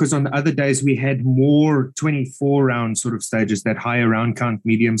fine because on the other days we had more 24-round sort of stages, that higher round count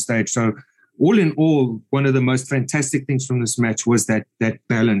medium stage. So all in all, one of the most fantastic things from this match was that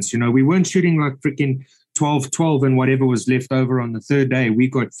balance. We weren't shooting like freaking 12 and whatever was left over on the third day. We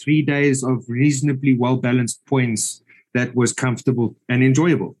got 3 days of reasonably well-balanced points that was comfortable and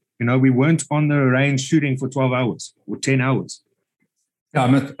enjoyable. We weren't on the range shooting for 12 hours or 10 hours.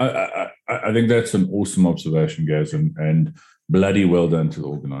 Yeah, I think that's an awesome observation, Gaz, and bloody well done to the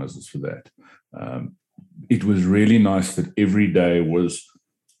organisers for that. It was really nice that every day was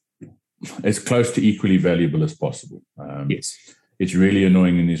as close to equally valuable as possible. Yes. It's really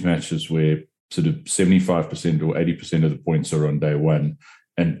annoying in these matches where sort of 75% or 80% of the points are on day 1,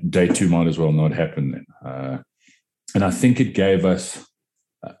 and day 2 might as well not happen then. And I think it gave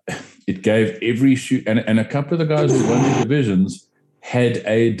every shoot, and a couple of the guys who won the divisions had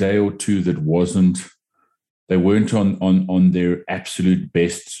a day or 2 that they weren't on their absolute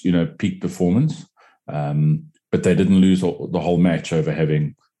best, peak performance, but they didn't lose the whole match over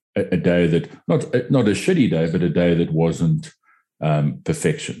having a day that not a shitty day, but a day that wasn't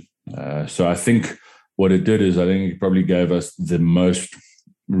perfection. So I think what it did is I think it probably gave us the most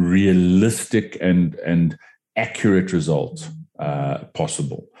realistic and accurate result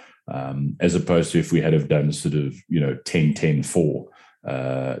possible, as opposed to if we had have done sort of 10-10-4,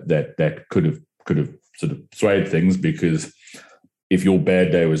 that could have sort of swayed things, because if your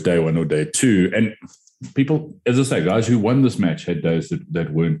bad day was day 1 or day 2, and people, as I say, guys who won this match had days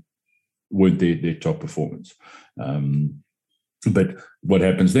that weren't their top performance. But what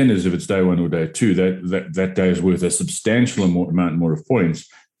happens then is if it's day 1 or day 2, that day is worth a substantial amount more of points,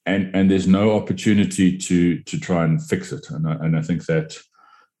 and there's no opportunity to try and fix it. And I think that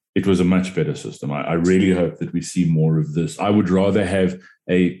it was a much better system. I really hope that we see more of this. I would rather have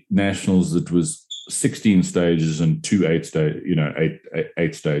a nationals that was 16 stages and 2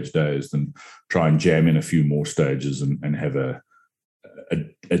 8 stage days than try and jam in a few more stages and have a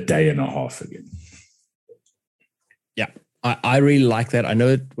day and a half again. Yeah, I really like that. I know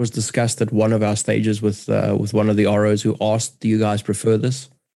it was discussed at one of our stages with one of the ROs who asked, do you guys prefer this?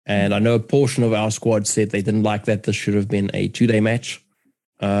 And I know a portion of our squad said they didn't like that. This should have been a 2-day match.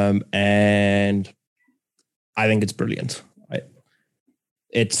 And I think it's brilliant.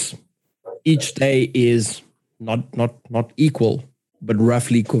 It's each day is not equal, but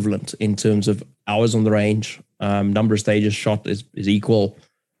roughly equivalent in terms of hours on the range. Number of stages shot is equal.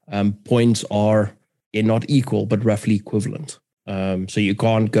 Points are not equal, but roughly equivalent. So you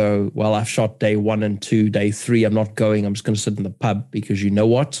can't go, well, I've shot day 1 and 2, day 3, I'm not going, I'm just going to sit in the pub, because you know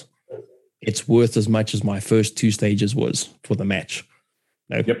what? It's worth as much as my first 2 stages was for the match.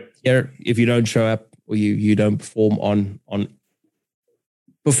 No, here, if you don't show up or you don't perform on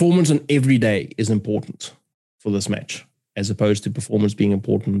performance on every day is important for this match, as opposed to performance being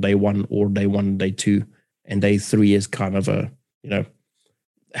important on day 1 or day 1, day 2, and day 3 is kind of a,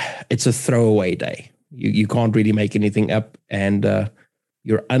 it's a throwaway day. You can't really make anything up, and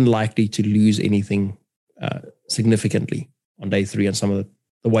you're unlikely to lose anything significantly on day 3 and some of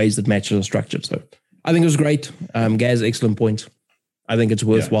the ways that matches are structured. So I think it was great. Gaz, excellent point. I think it's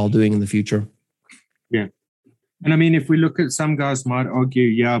worthwhile doing in the future. Yeah. And I mean, if we look at, some guys might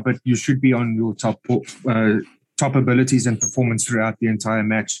argue, but you should be on your top abilities and performance throughout the entire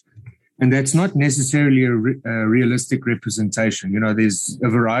match. And that's not necessarily a realistic representation. There's a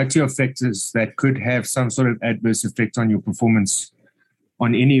variety of factors that could have some sort of adverse effect on your performance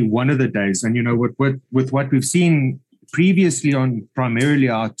on any one of the days. And, with what we've seen previously on primarily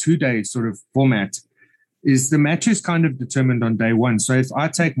our 2-day sort of format, is the match is kind of determined on day 1. So if I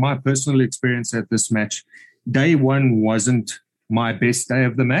take my personal experience at this match, day 1 wasn't my best day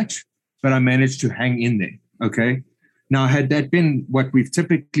of the match, but I managed to hang in there. Okay. Now, had that been what we've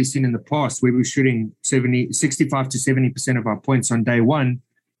typically seen in the past, where we're shooting 65 to 70% of our points on day 1,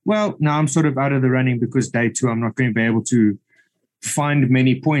 well, now I'm sort of out of the running, because day 2, I'm not going to be able to find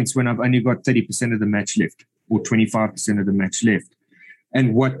many points when I've only got 30% of the match left or 25% of the match left.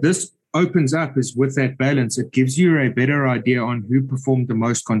 And what this opens up is, with that balance, it gives you a better idea on who performed the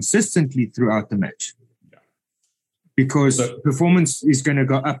most consistently throughout the match. Because performance is going to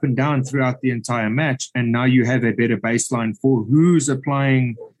go up and down throughout the entire match. And now you have a better baseline for who's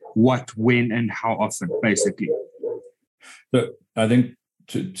applying what, when, and how often, basically. So I think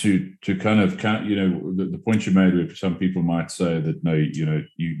to kind of count, the point you made, where some people might say that, no,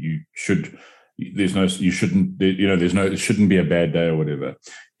 you should, it shouldn't be a bad day or whatever.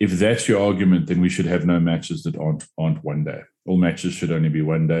 If that's your argument, then we should have no matches that aren't one day. All matches should only be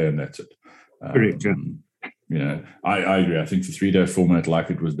one day, and that's it. Correct, I agree. I think the 3-day format, like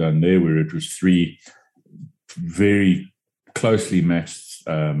it was done there, where it was 3 very closely matched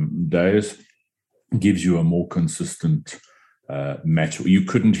days, gives you a more consistent match. You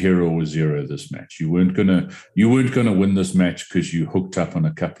couldn't hero or zero this match. You weren't gonna win this match because you hooked up on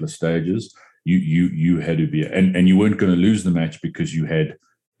a couple of stages. You had to be, and you weren't going to lose the match because you had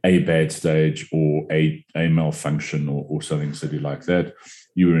a bad stage or a malfunction or something silly like that.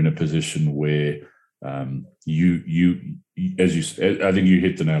 You were in a position where you, as you said, I think you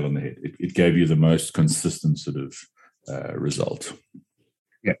hit the nail on the head. It gave you the most consistent sort of result.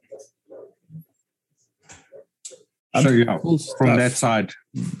 Yeah. From that side,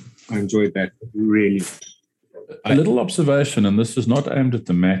 I enjoyed that really. A little observation, and this is not aimed at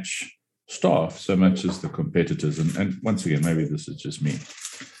the match staff so much as the competitors. And once again, maybe this is just me.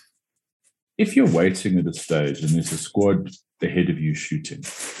 If you're waiting at a stage and there's a squad ahead of you shooting,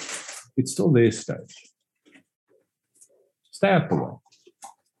 it's still their stage. Stay out the way.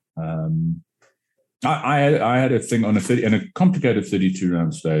 I had a thing on a complicated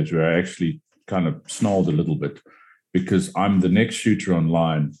 32-round stage where I actually kind of snarled a little bit, because I'm the next shooter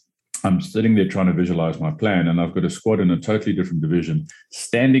online. I'm sitting there trying to visualize my plan, and I've got a squad in a totally different division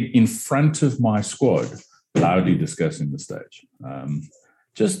standing in front of my squad, loudly discussing the stage.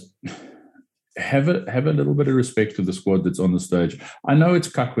 Just have a little bit of respect for the squad that's on the stage. I know it's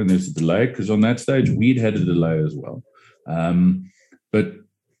cuck when there's a delay, because on that stage we'd had a delay as well. But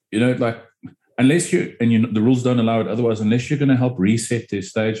unless the rules don't allow it otherwise, unless you're going to help reset their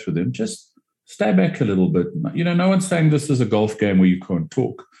stage for them, just stay back a little bit. No one's saying this is a golf game where you can't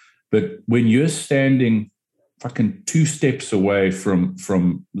talk. But when you're standing fucking 2 steps away from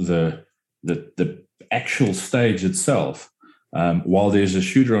the actual stage itself, while there's a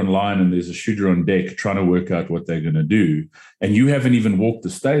shooter online and there's a shooter on deck trying to work out what they're going to do, and you haven't even walked the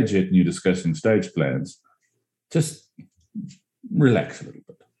stage yet and you're discussing stage plans, just relax a little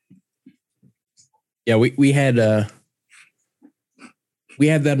bit. Yeah, we had that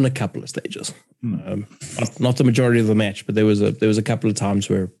in a couple of stages. Not the majority of the match, but there was a couple of times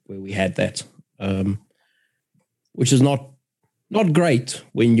where we had that, which is not great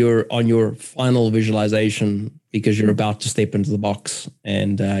when you're on your final visualization, because you're about to step into the box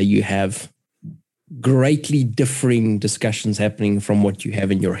and you have greatly differing discussions happening from what you have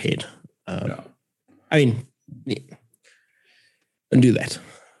in your head. I mean, And do that.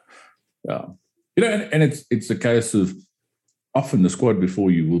 Yeah. And it's a case of often the squad before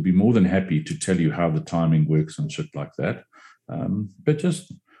you will be more than happy to tell you how the timing works and shit like that. But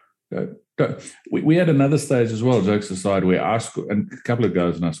just go. We had another stage as well, jokes aside, where and a couple of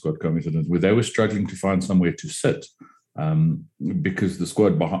guys in our squad commented where they were struggling to find somewhere to sit because the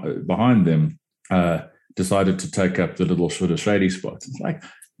squad behind them decided to take up the little sort of shady spots. It's like,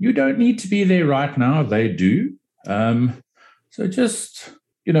 you don't need to be there right now. They do. So just,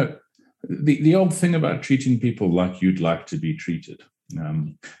 the old thing about treating people like you'd like to be treated.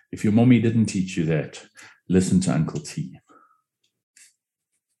 If your mommy didn't teach you that, listen to Uncle T.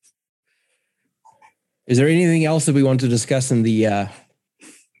 Is there anything else that we want to discuss in the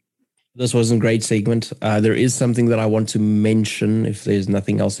this wasn't great segment? There is something that I want to mention if there's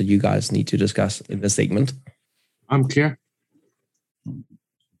nothing else that you guys need to discuss in this segment. I'm clear.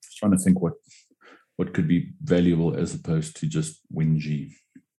 Just trying to think what could be valuable as opposed to just whingy.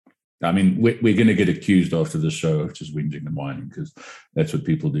 I mean, we're going to get accused after the show of just whinging and whining because that's what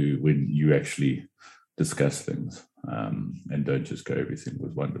people do when you actually discuss things and don't just go, everything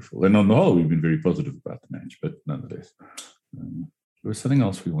was wonderful. And on the whole, we've been very positive about the match, but nonetheless, there was something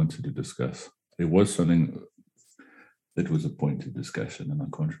else we wanted to discuss. There was something that was a point of discussion, and I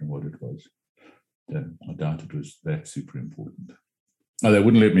can't remember what it was. I doubt it was that super important. Oh, they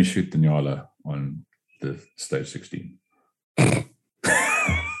wouldn't let me shoot the Nyala on the stage 16.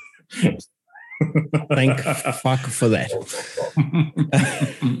 Thank fuck for that.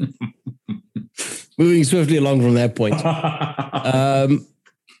 Moving swiftly along from that point.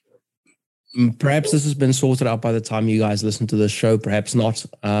 Perhaps this has been sorted out by the time you guys listen to this show. Perhaps not.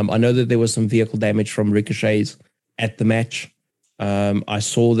 I know that there was some vehicle damage from ricochets at the match. I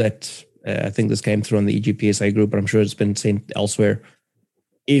saw that. I think this came through on the EGPSA group, but I'm sure it's been sent elsewhere.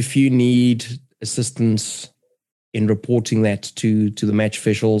 If you need assistance in reporting that to the match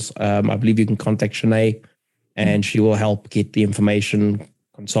officials, I believe you can contact Shanae and she will help get the information,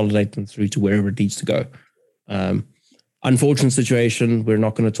 consolidate them through to wherever it needs to go. Unfortunate situation. We're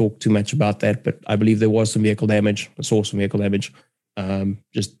not going to talk too much about that, but I believe there was some vehicle damage. I saw some vehicle damage.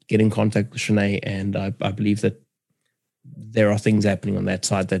 Just get in contact with Shanae, and I believe that there are things happening on that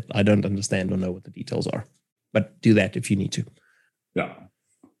side that I don't understand or know what the details are. But do that if you need to. Yeah.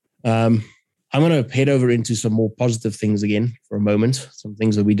 I'm going to head over into some more positive things again for a moment, some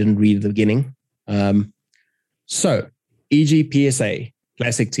things that we didn't read at the beginning. So, EGPSA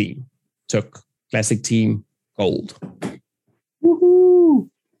Classic Team took Classic Team Gold. Woohoo!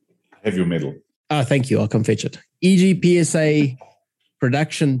 Have your medal. Thank you. I'll come fetch it. EGPSA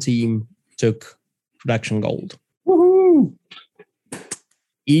Production Team took Production Gold. Woohoo!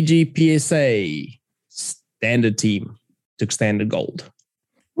 EGPSA Standard Team took Standard Gold.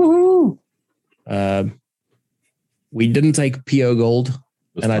 Woohoo! We didn't take PO Gold,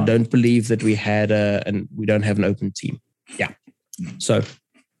 That's and fine. I don't believe that we had and we don't have an open team. Yeah. So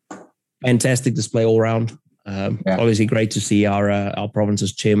fantastic display all around. Obviously great to see our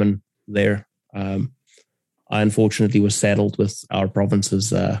province's chairman there. I unfortunately was saddled with our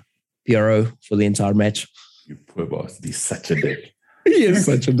province's PRO for the entire match. You poor bastard. He's such a dick. He is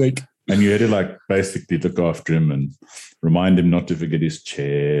such a dick. And you had to basically look after him and remind him not to forget his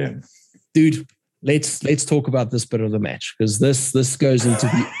chair. Dude, let's talk about this bit of the match, because this goes into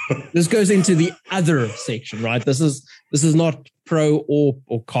the other section, right? This is not pro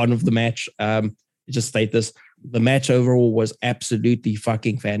or con of the match. Just state this: the match overall was absolutely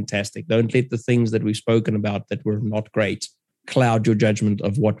fucking fantastic. Don't let the things that we've spoken about that were not great cloud your judgment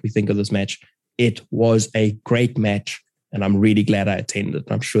of what we think of this match. It was a great match, and I'm really glad I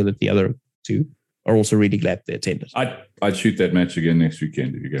attended. I'm sure that the other two are also really glad they attended. I'd shoot that match again next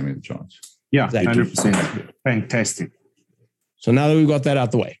weekend if you gave me the chance. Yeah, Exactly. 100%. Fantastic. So now that we've got that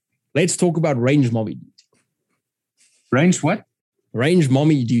out the way, let's talk about range mommy duty. Range what? Range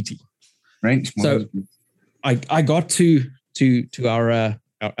mommy duty. Range. So I got to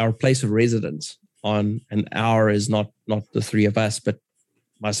our place of residence on an hour is not the three of us, but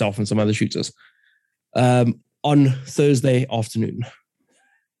myself and some other shooters on Thursday afternoon.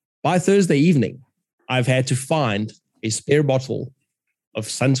 By Thursday evening, I've had to find a spare bottle of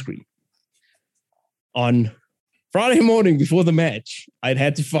sunscreen. On Friday morning before the match, I'd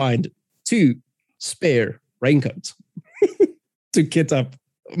had to find 2 spare raincoats to kit up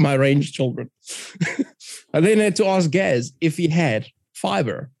my range children. I then had to ask Gaz if he had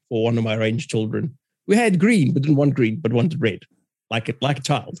fiber for one of my range children. We had green, but didn't want green, but wanted red, like a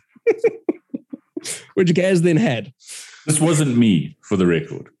child, which Gaz then had. This wasn't me, for the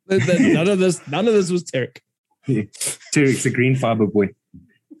record. None of this was Tarek. Tarek's a green fiber boy.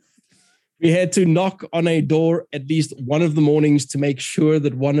 We had to knock on a door at least one of the mornings to make sure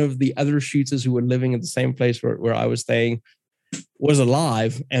that one of the other shooters who were living at the same place where I was staying was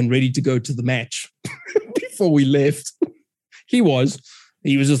alive and ready to go to the match before we left. He was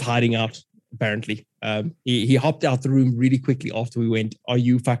just hiding out, apparently. He hopped out the room really quickly after we went, "Are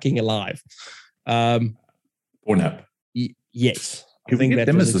you fucking alive?" Pornhub. Yes. Can we get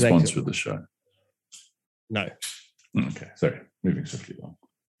them as the sponsor of the show? No. Okay, sorry. Moving swiftly along.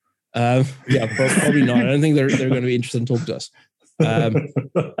 Probably not. I don't think they're going to be interested in talking to us.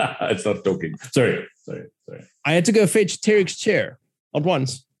 It's not talking. Sorry. I had to go fetch Tarek's chair at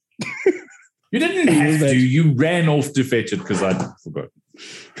once. You didn't have to. You ran off to fetch it because I forgot.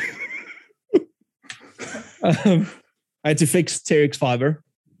 I had to fix Tarek's fiber.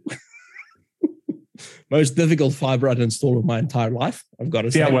 Most difficult fiber I'd installed in my entire life, I've got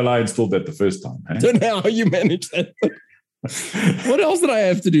to say. Yeah, well, I installed that the first time. I don't know how you managed that. What else did I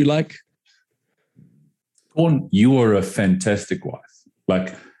have to do? Like, Corn, you are a fantastic wife.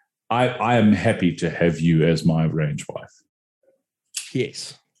 Like, I am happy to have you as my range wife.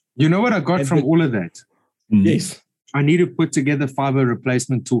 Yes. You know what I got from all of that? Yes. I need to put together fiber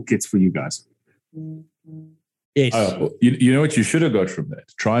replacement toolkits for you guys. Yes. You know what you should have got from that?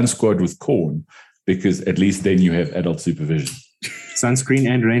 Try and squad with Corn, because at least then you have adult supervision. Sunscreen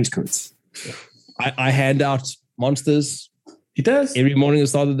and range coats. I hand out monsters. He does. Every morning at the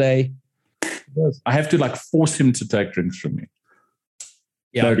start of the day. He does. I have to force him to take drinks from me.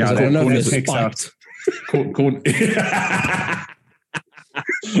 Yeah, I don't know if it's spiked. Corn.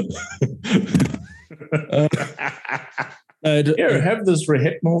 Here, have this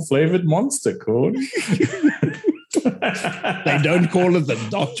rehypnol flavored monster, Corn. They don't call it the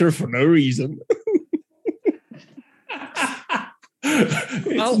doctor for no reason.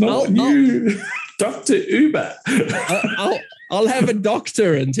 Dr. Uber. I'll have a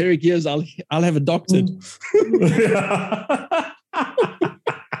doctor, and Tarek hears I'll have a doctored.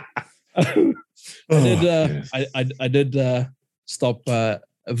 I did stop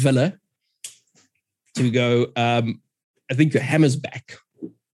Villa to go. I think your hammer's back.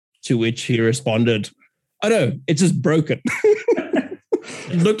 To which he responded, "Oh no, it's just broken."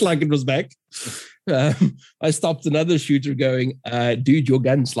 It looked like it was back. I stopped another shooter going, "Dude, your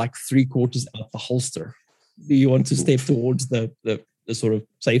gun's like 3/4 out the holster. Do you want to step towards the sort of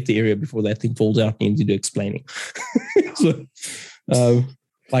safety area before that thing falls out and you need to do explaining?" So,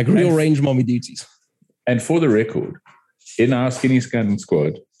 like real range mommy duties. And for the record, in our skinny scan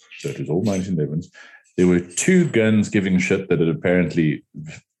squad, so it was all 1911s, there were 2 guns giving shit that had apparently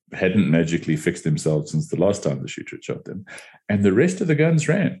hadn't magically fixed themselves since the last time the shooter had shot them. And the rest of the guns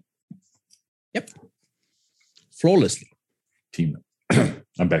ran. Yep. Flawlessly.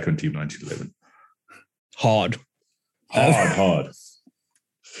 I'm back on Team 1911. Hard.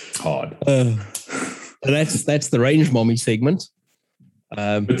 That's the range mommy segment.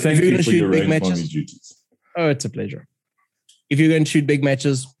 But thank you for your range mommy duties. Oh, it's a pleasure. If you're going to shoot big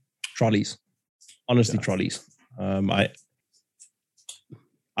matches, trolleys. Honestly, trolleys.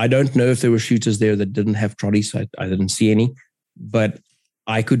 I don't know if there were shooters there that didn't have trolleys. I didn't see any. But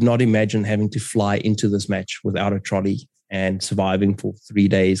I could not imagine having to fly into this match without a trolley and surviving for 3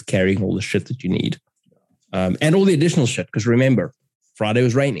 days, carrying all the shit that you need. And all the additional shit. Because remember, Friday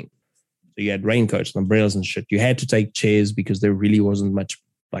was raining. So you had raincoats and umbrellas and shit. You had to take chairs because there really wasn't much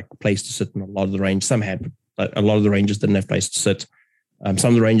like place to sit in a lot of the range. Some had, but a lot of the ranges didn't have place to sit.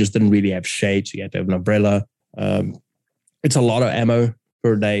 Some of the ranges didn't really have shade, so you had to have an umbrella. It's a lot of ammo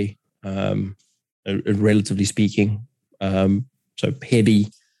per day, relatively speaking. So heavy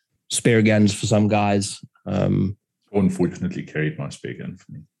spare guns for some guys. Unfortunately, carried my spare gun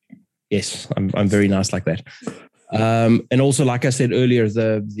for me. Yes, I'm very nice like that. And also, like I said earlier,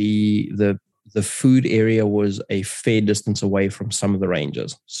 the food area was a fair distance away from some of the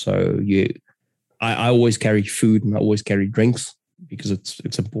ranges. So I always carry food and I always carry drinks because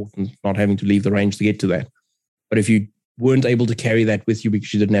it's important not having to leave the range to get to that. But if you weren't able to carry that with you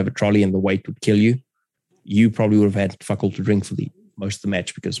because you didn't have a trolley and the weight would kill you, you probably would have had fuck all to drink for most of the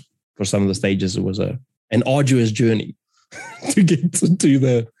match, because for some of the stages it was an arduous journey to get to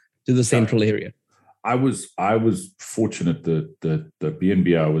the central area. I was fortunate that the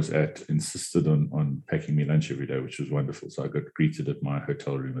B&B I was at insisted on packing me lunch every day, which was wonderful. So I got greeted at my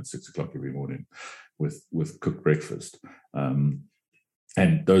hotel room at 6:00 every morning with cooked breakfast.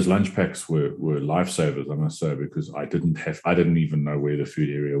 And those lunch packs were lifesavers, I must say, because I didn't even know where the food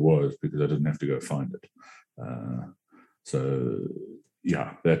area was because I didn't have to go find it. So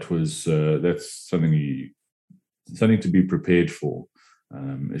yeah, that's something to be prepared for.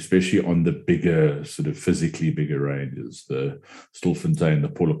 especially on the bigger, sort of physically bigger ranges, the Stilfontein, the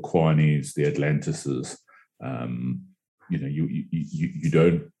Polokwanis, the Atlantises. You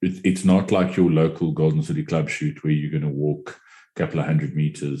don't. It's not like your local Golden City Club shoot where you're going to walk a couple of 100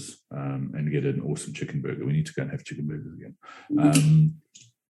 meters and get an awesome chicken burger. We need to go and have chicken burgers again.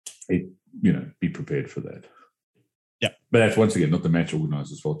 Be prepared for that. Yeah, but that's once again not the match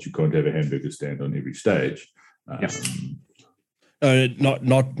organizer's fault. You can't have a hamburger stand on every stage.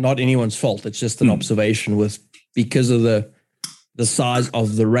 Not anyone's fault. It's just an observation because of the size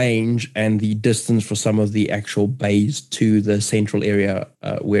of the range and the distance for some of the actual bays to the central area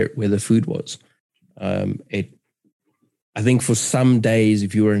where the food was. I think for some days,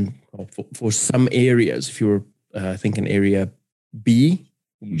 if you were for some areas, if you were, I think in area B,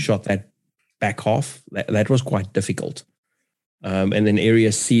 you shot that back half. That was quite difficult. And then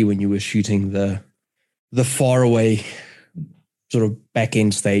area C, when you were shooting the far away sort of back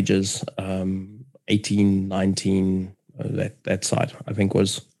end stages, 18, 19, that side, I think would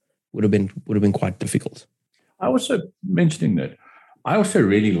have been quite difficult. I also mentioning that. I also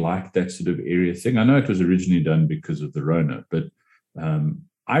really like that sort of area thing. I know it was originally done because of the Rona, but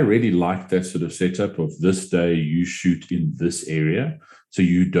I really like that sort of setup of this day you shoot in this area. So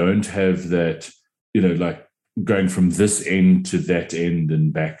you don't have that, like going from this end to that end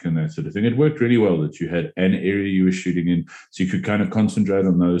and back and that sort of thing. It worked really well that you had an area you were shooting in, so you could kind of concentrate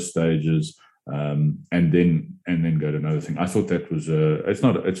on those stages and then go to another thing. I thought that was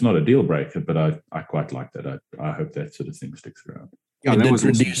it's not a deal breaker, but I quite like that. I hope that sort of thing sticks around. Yeah, it did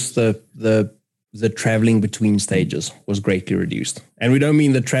reduce the traveling between stages was greatly reduced. And we don't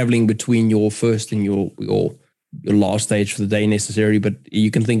mean the traveling between your first and your last stage for the day necessarily, but you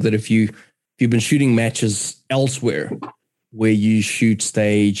can think that if you've been shooting matches elsewhere where you shoot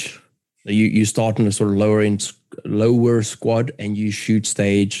stage, you start in a sort of lower squad and you shoot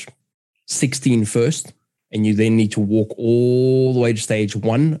stage 16 first, and you then need to walk all the way to stage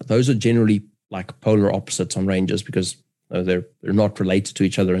 1. Those are generally like polar opposites on ranges because they're not related to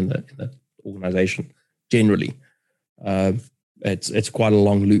each other in the organization. Generally, it's quite a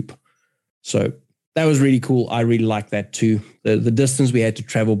long loop. So that was really cool. I really like that too. The distance we had to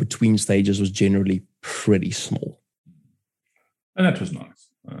travel between stages was generally pretty small, and that was nice.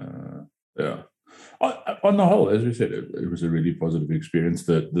 Yeah. On the whole, as we said, it was a really positive experience.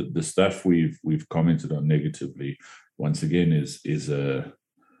 The stuff we've commented on negatively, once again, is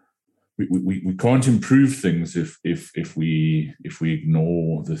we can't improve things if we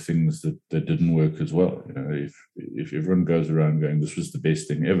ignore the things that didn't work as well. If everyone goes around going, this was the best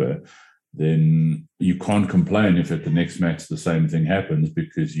thing ever, then you can't complain if at the next match the same thing happens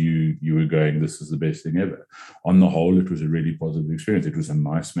because you were going, this is the best thing ever. On the whole, it was a really positive experience. It was a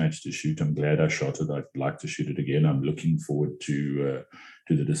nice match to shoot. I'm glad I shot it. I'd like to shoot it again. I'm looking forward to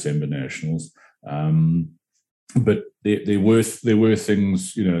the December Nationals. But there were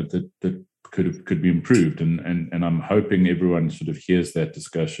things that could be improved, and I'm hoping everyone sort of hears that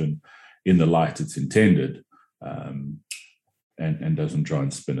discussion in the light it's intended, and doesn't try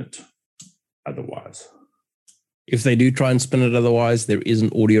and spin it otherwise. If they do try and spin it otherwise, there is an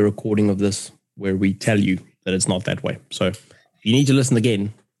audio recording of this where we tell you that it's not that way. So if you need to listen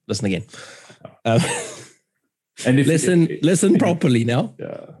again. And listen properly now.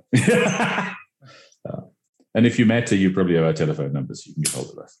 Yeah. And if you matter, you probably have our telephone numbers. So you can get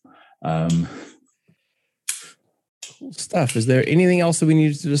hold of us. Cool stuff. Is there anything else that we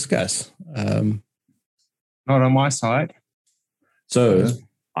needed to discuss? Not on my side. So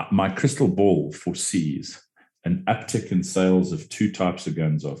my crystal ball foresees an uptick in sales of 2 types of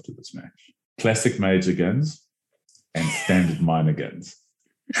guns after this match: classic major guns and standard minor guns.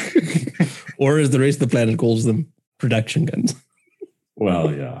 Or as the rest of the planet calls them, production guns.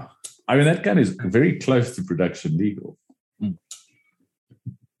 Well, yeah. I mean, that gun is very close to production legal.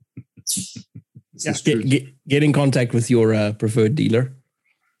 Get in contact with your preferred dealer.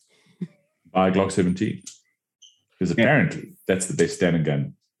 Buy a Glock 17. Because apparently that's the best standard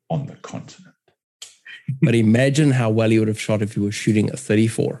gun on the continent. But imagine how well he would have shot if he was shooting a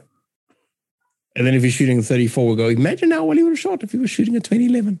 34. And then if he's shooting a 34, we'll go, imagine how well he would have shot if he was shooting a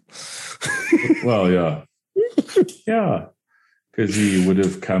 2011. Well, yeah. Yeah. Because he would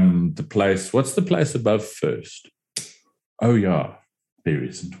have come the place. What's the place above first? Oh, yeah. There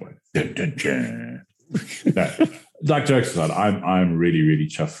isn't one. Dun, dun, dun. No, like jokes aside, I'm really, really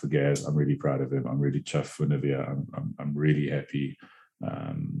chuffed for Gaz. I'm really proud of him. I'm really chuffed for Nivea. I'm really happy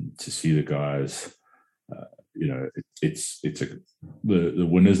to see the guys. The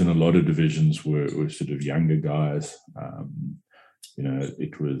winners in a lot of divisions were sort of younger guys.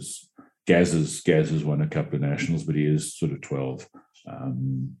 It was Gaz has won a couple of nationals, but he is sort of 12.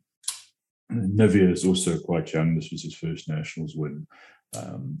 Nivea is also quite young. This was his first nationals win.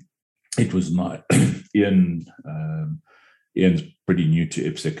 It was not Ian's pretty new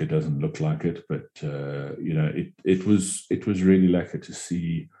to IPSC. It doesn't look like it, but it was really lekker to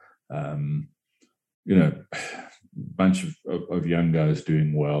see bunch of young guys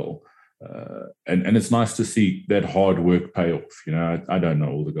doing well, and it's nice to see that hard work pay off. I don't know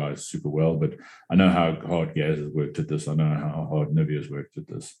all the guys super well, but I know how hard Gaz has worked at this. I know how hard Nivea has worked at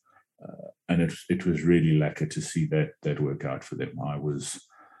this, and it was really lekker to see that work out for them.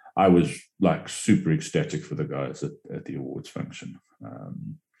 I was like super ecstatic for the guys at the awards function,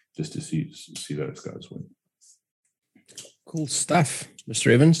 just to see those guys win. Cool stuff.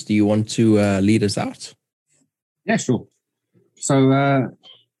 Mr. Evans, do you want to lead us out? Yeah, sure. So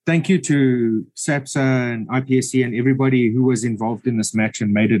thank you to SAPSA and IPSC and everybody who was involved in this match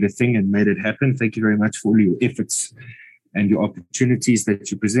and made it a thing and made it happen. Thank you very much for all your efforts and your opportunities that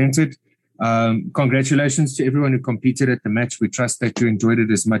you presented. Congratulations to everyone who competed at the match. We trust that you enjoyed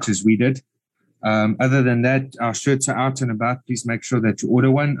it as much as we did. Other than that, our shirts are out and about. Please make sure that you order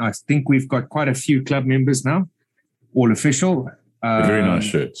one. I think we've got quite a few club members now, all official. Very nice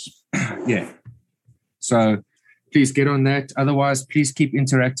shirts. Yeah. So please get on that. Otherwise, please keep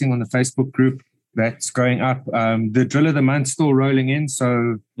interacting on the Facebook group that's going up. The drill of the month still rolling in.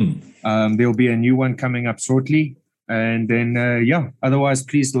 So there'll be a new one coming up shortly. And then, otherwise,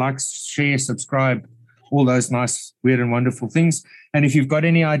 please like, share, subscribe, all those nice, weird and wonderful things. And if you've got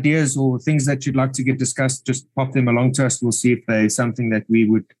any ideas or things that you'd like to get discussed, just pop them along to us. We'll see if there's something that we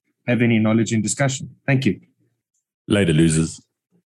would have any knowledge in discussion. Thank you. Later, losers.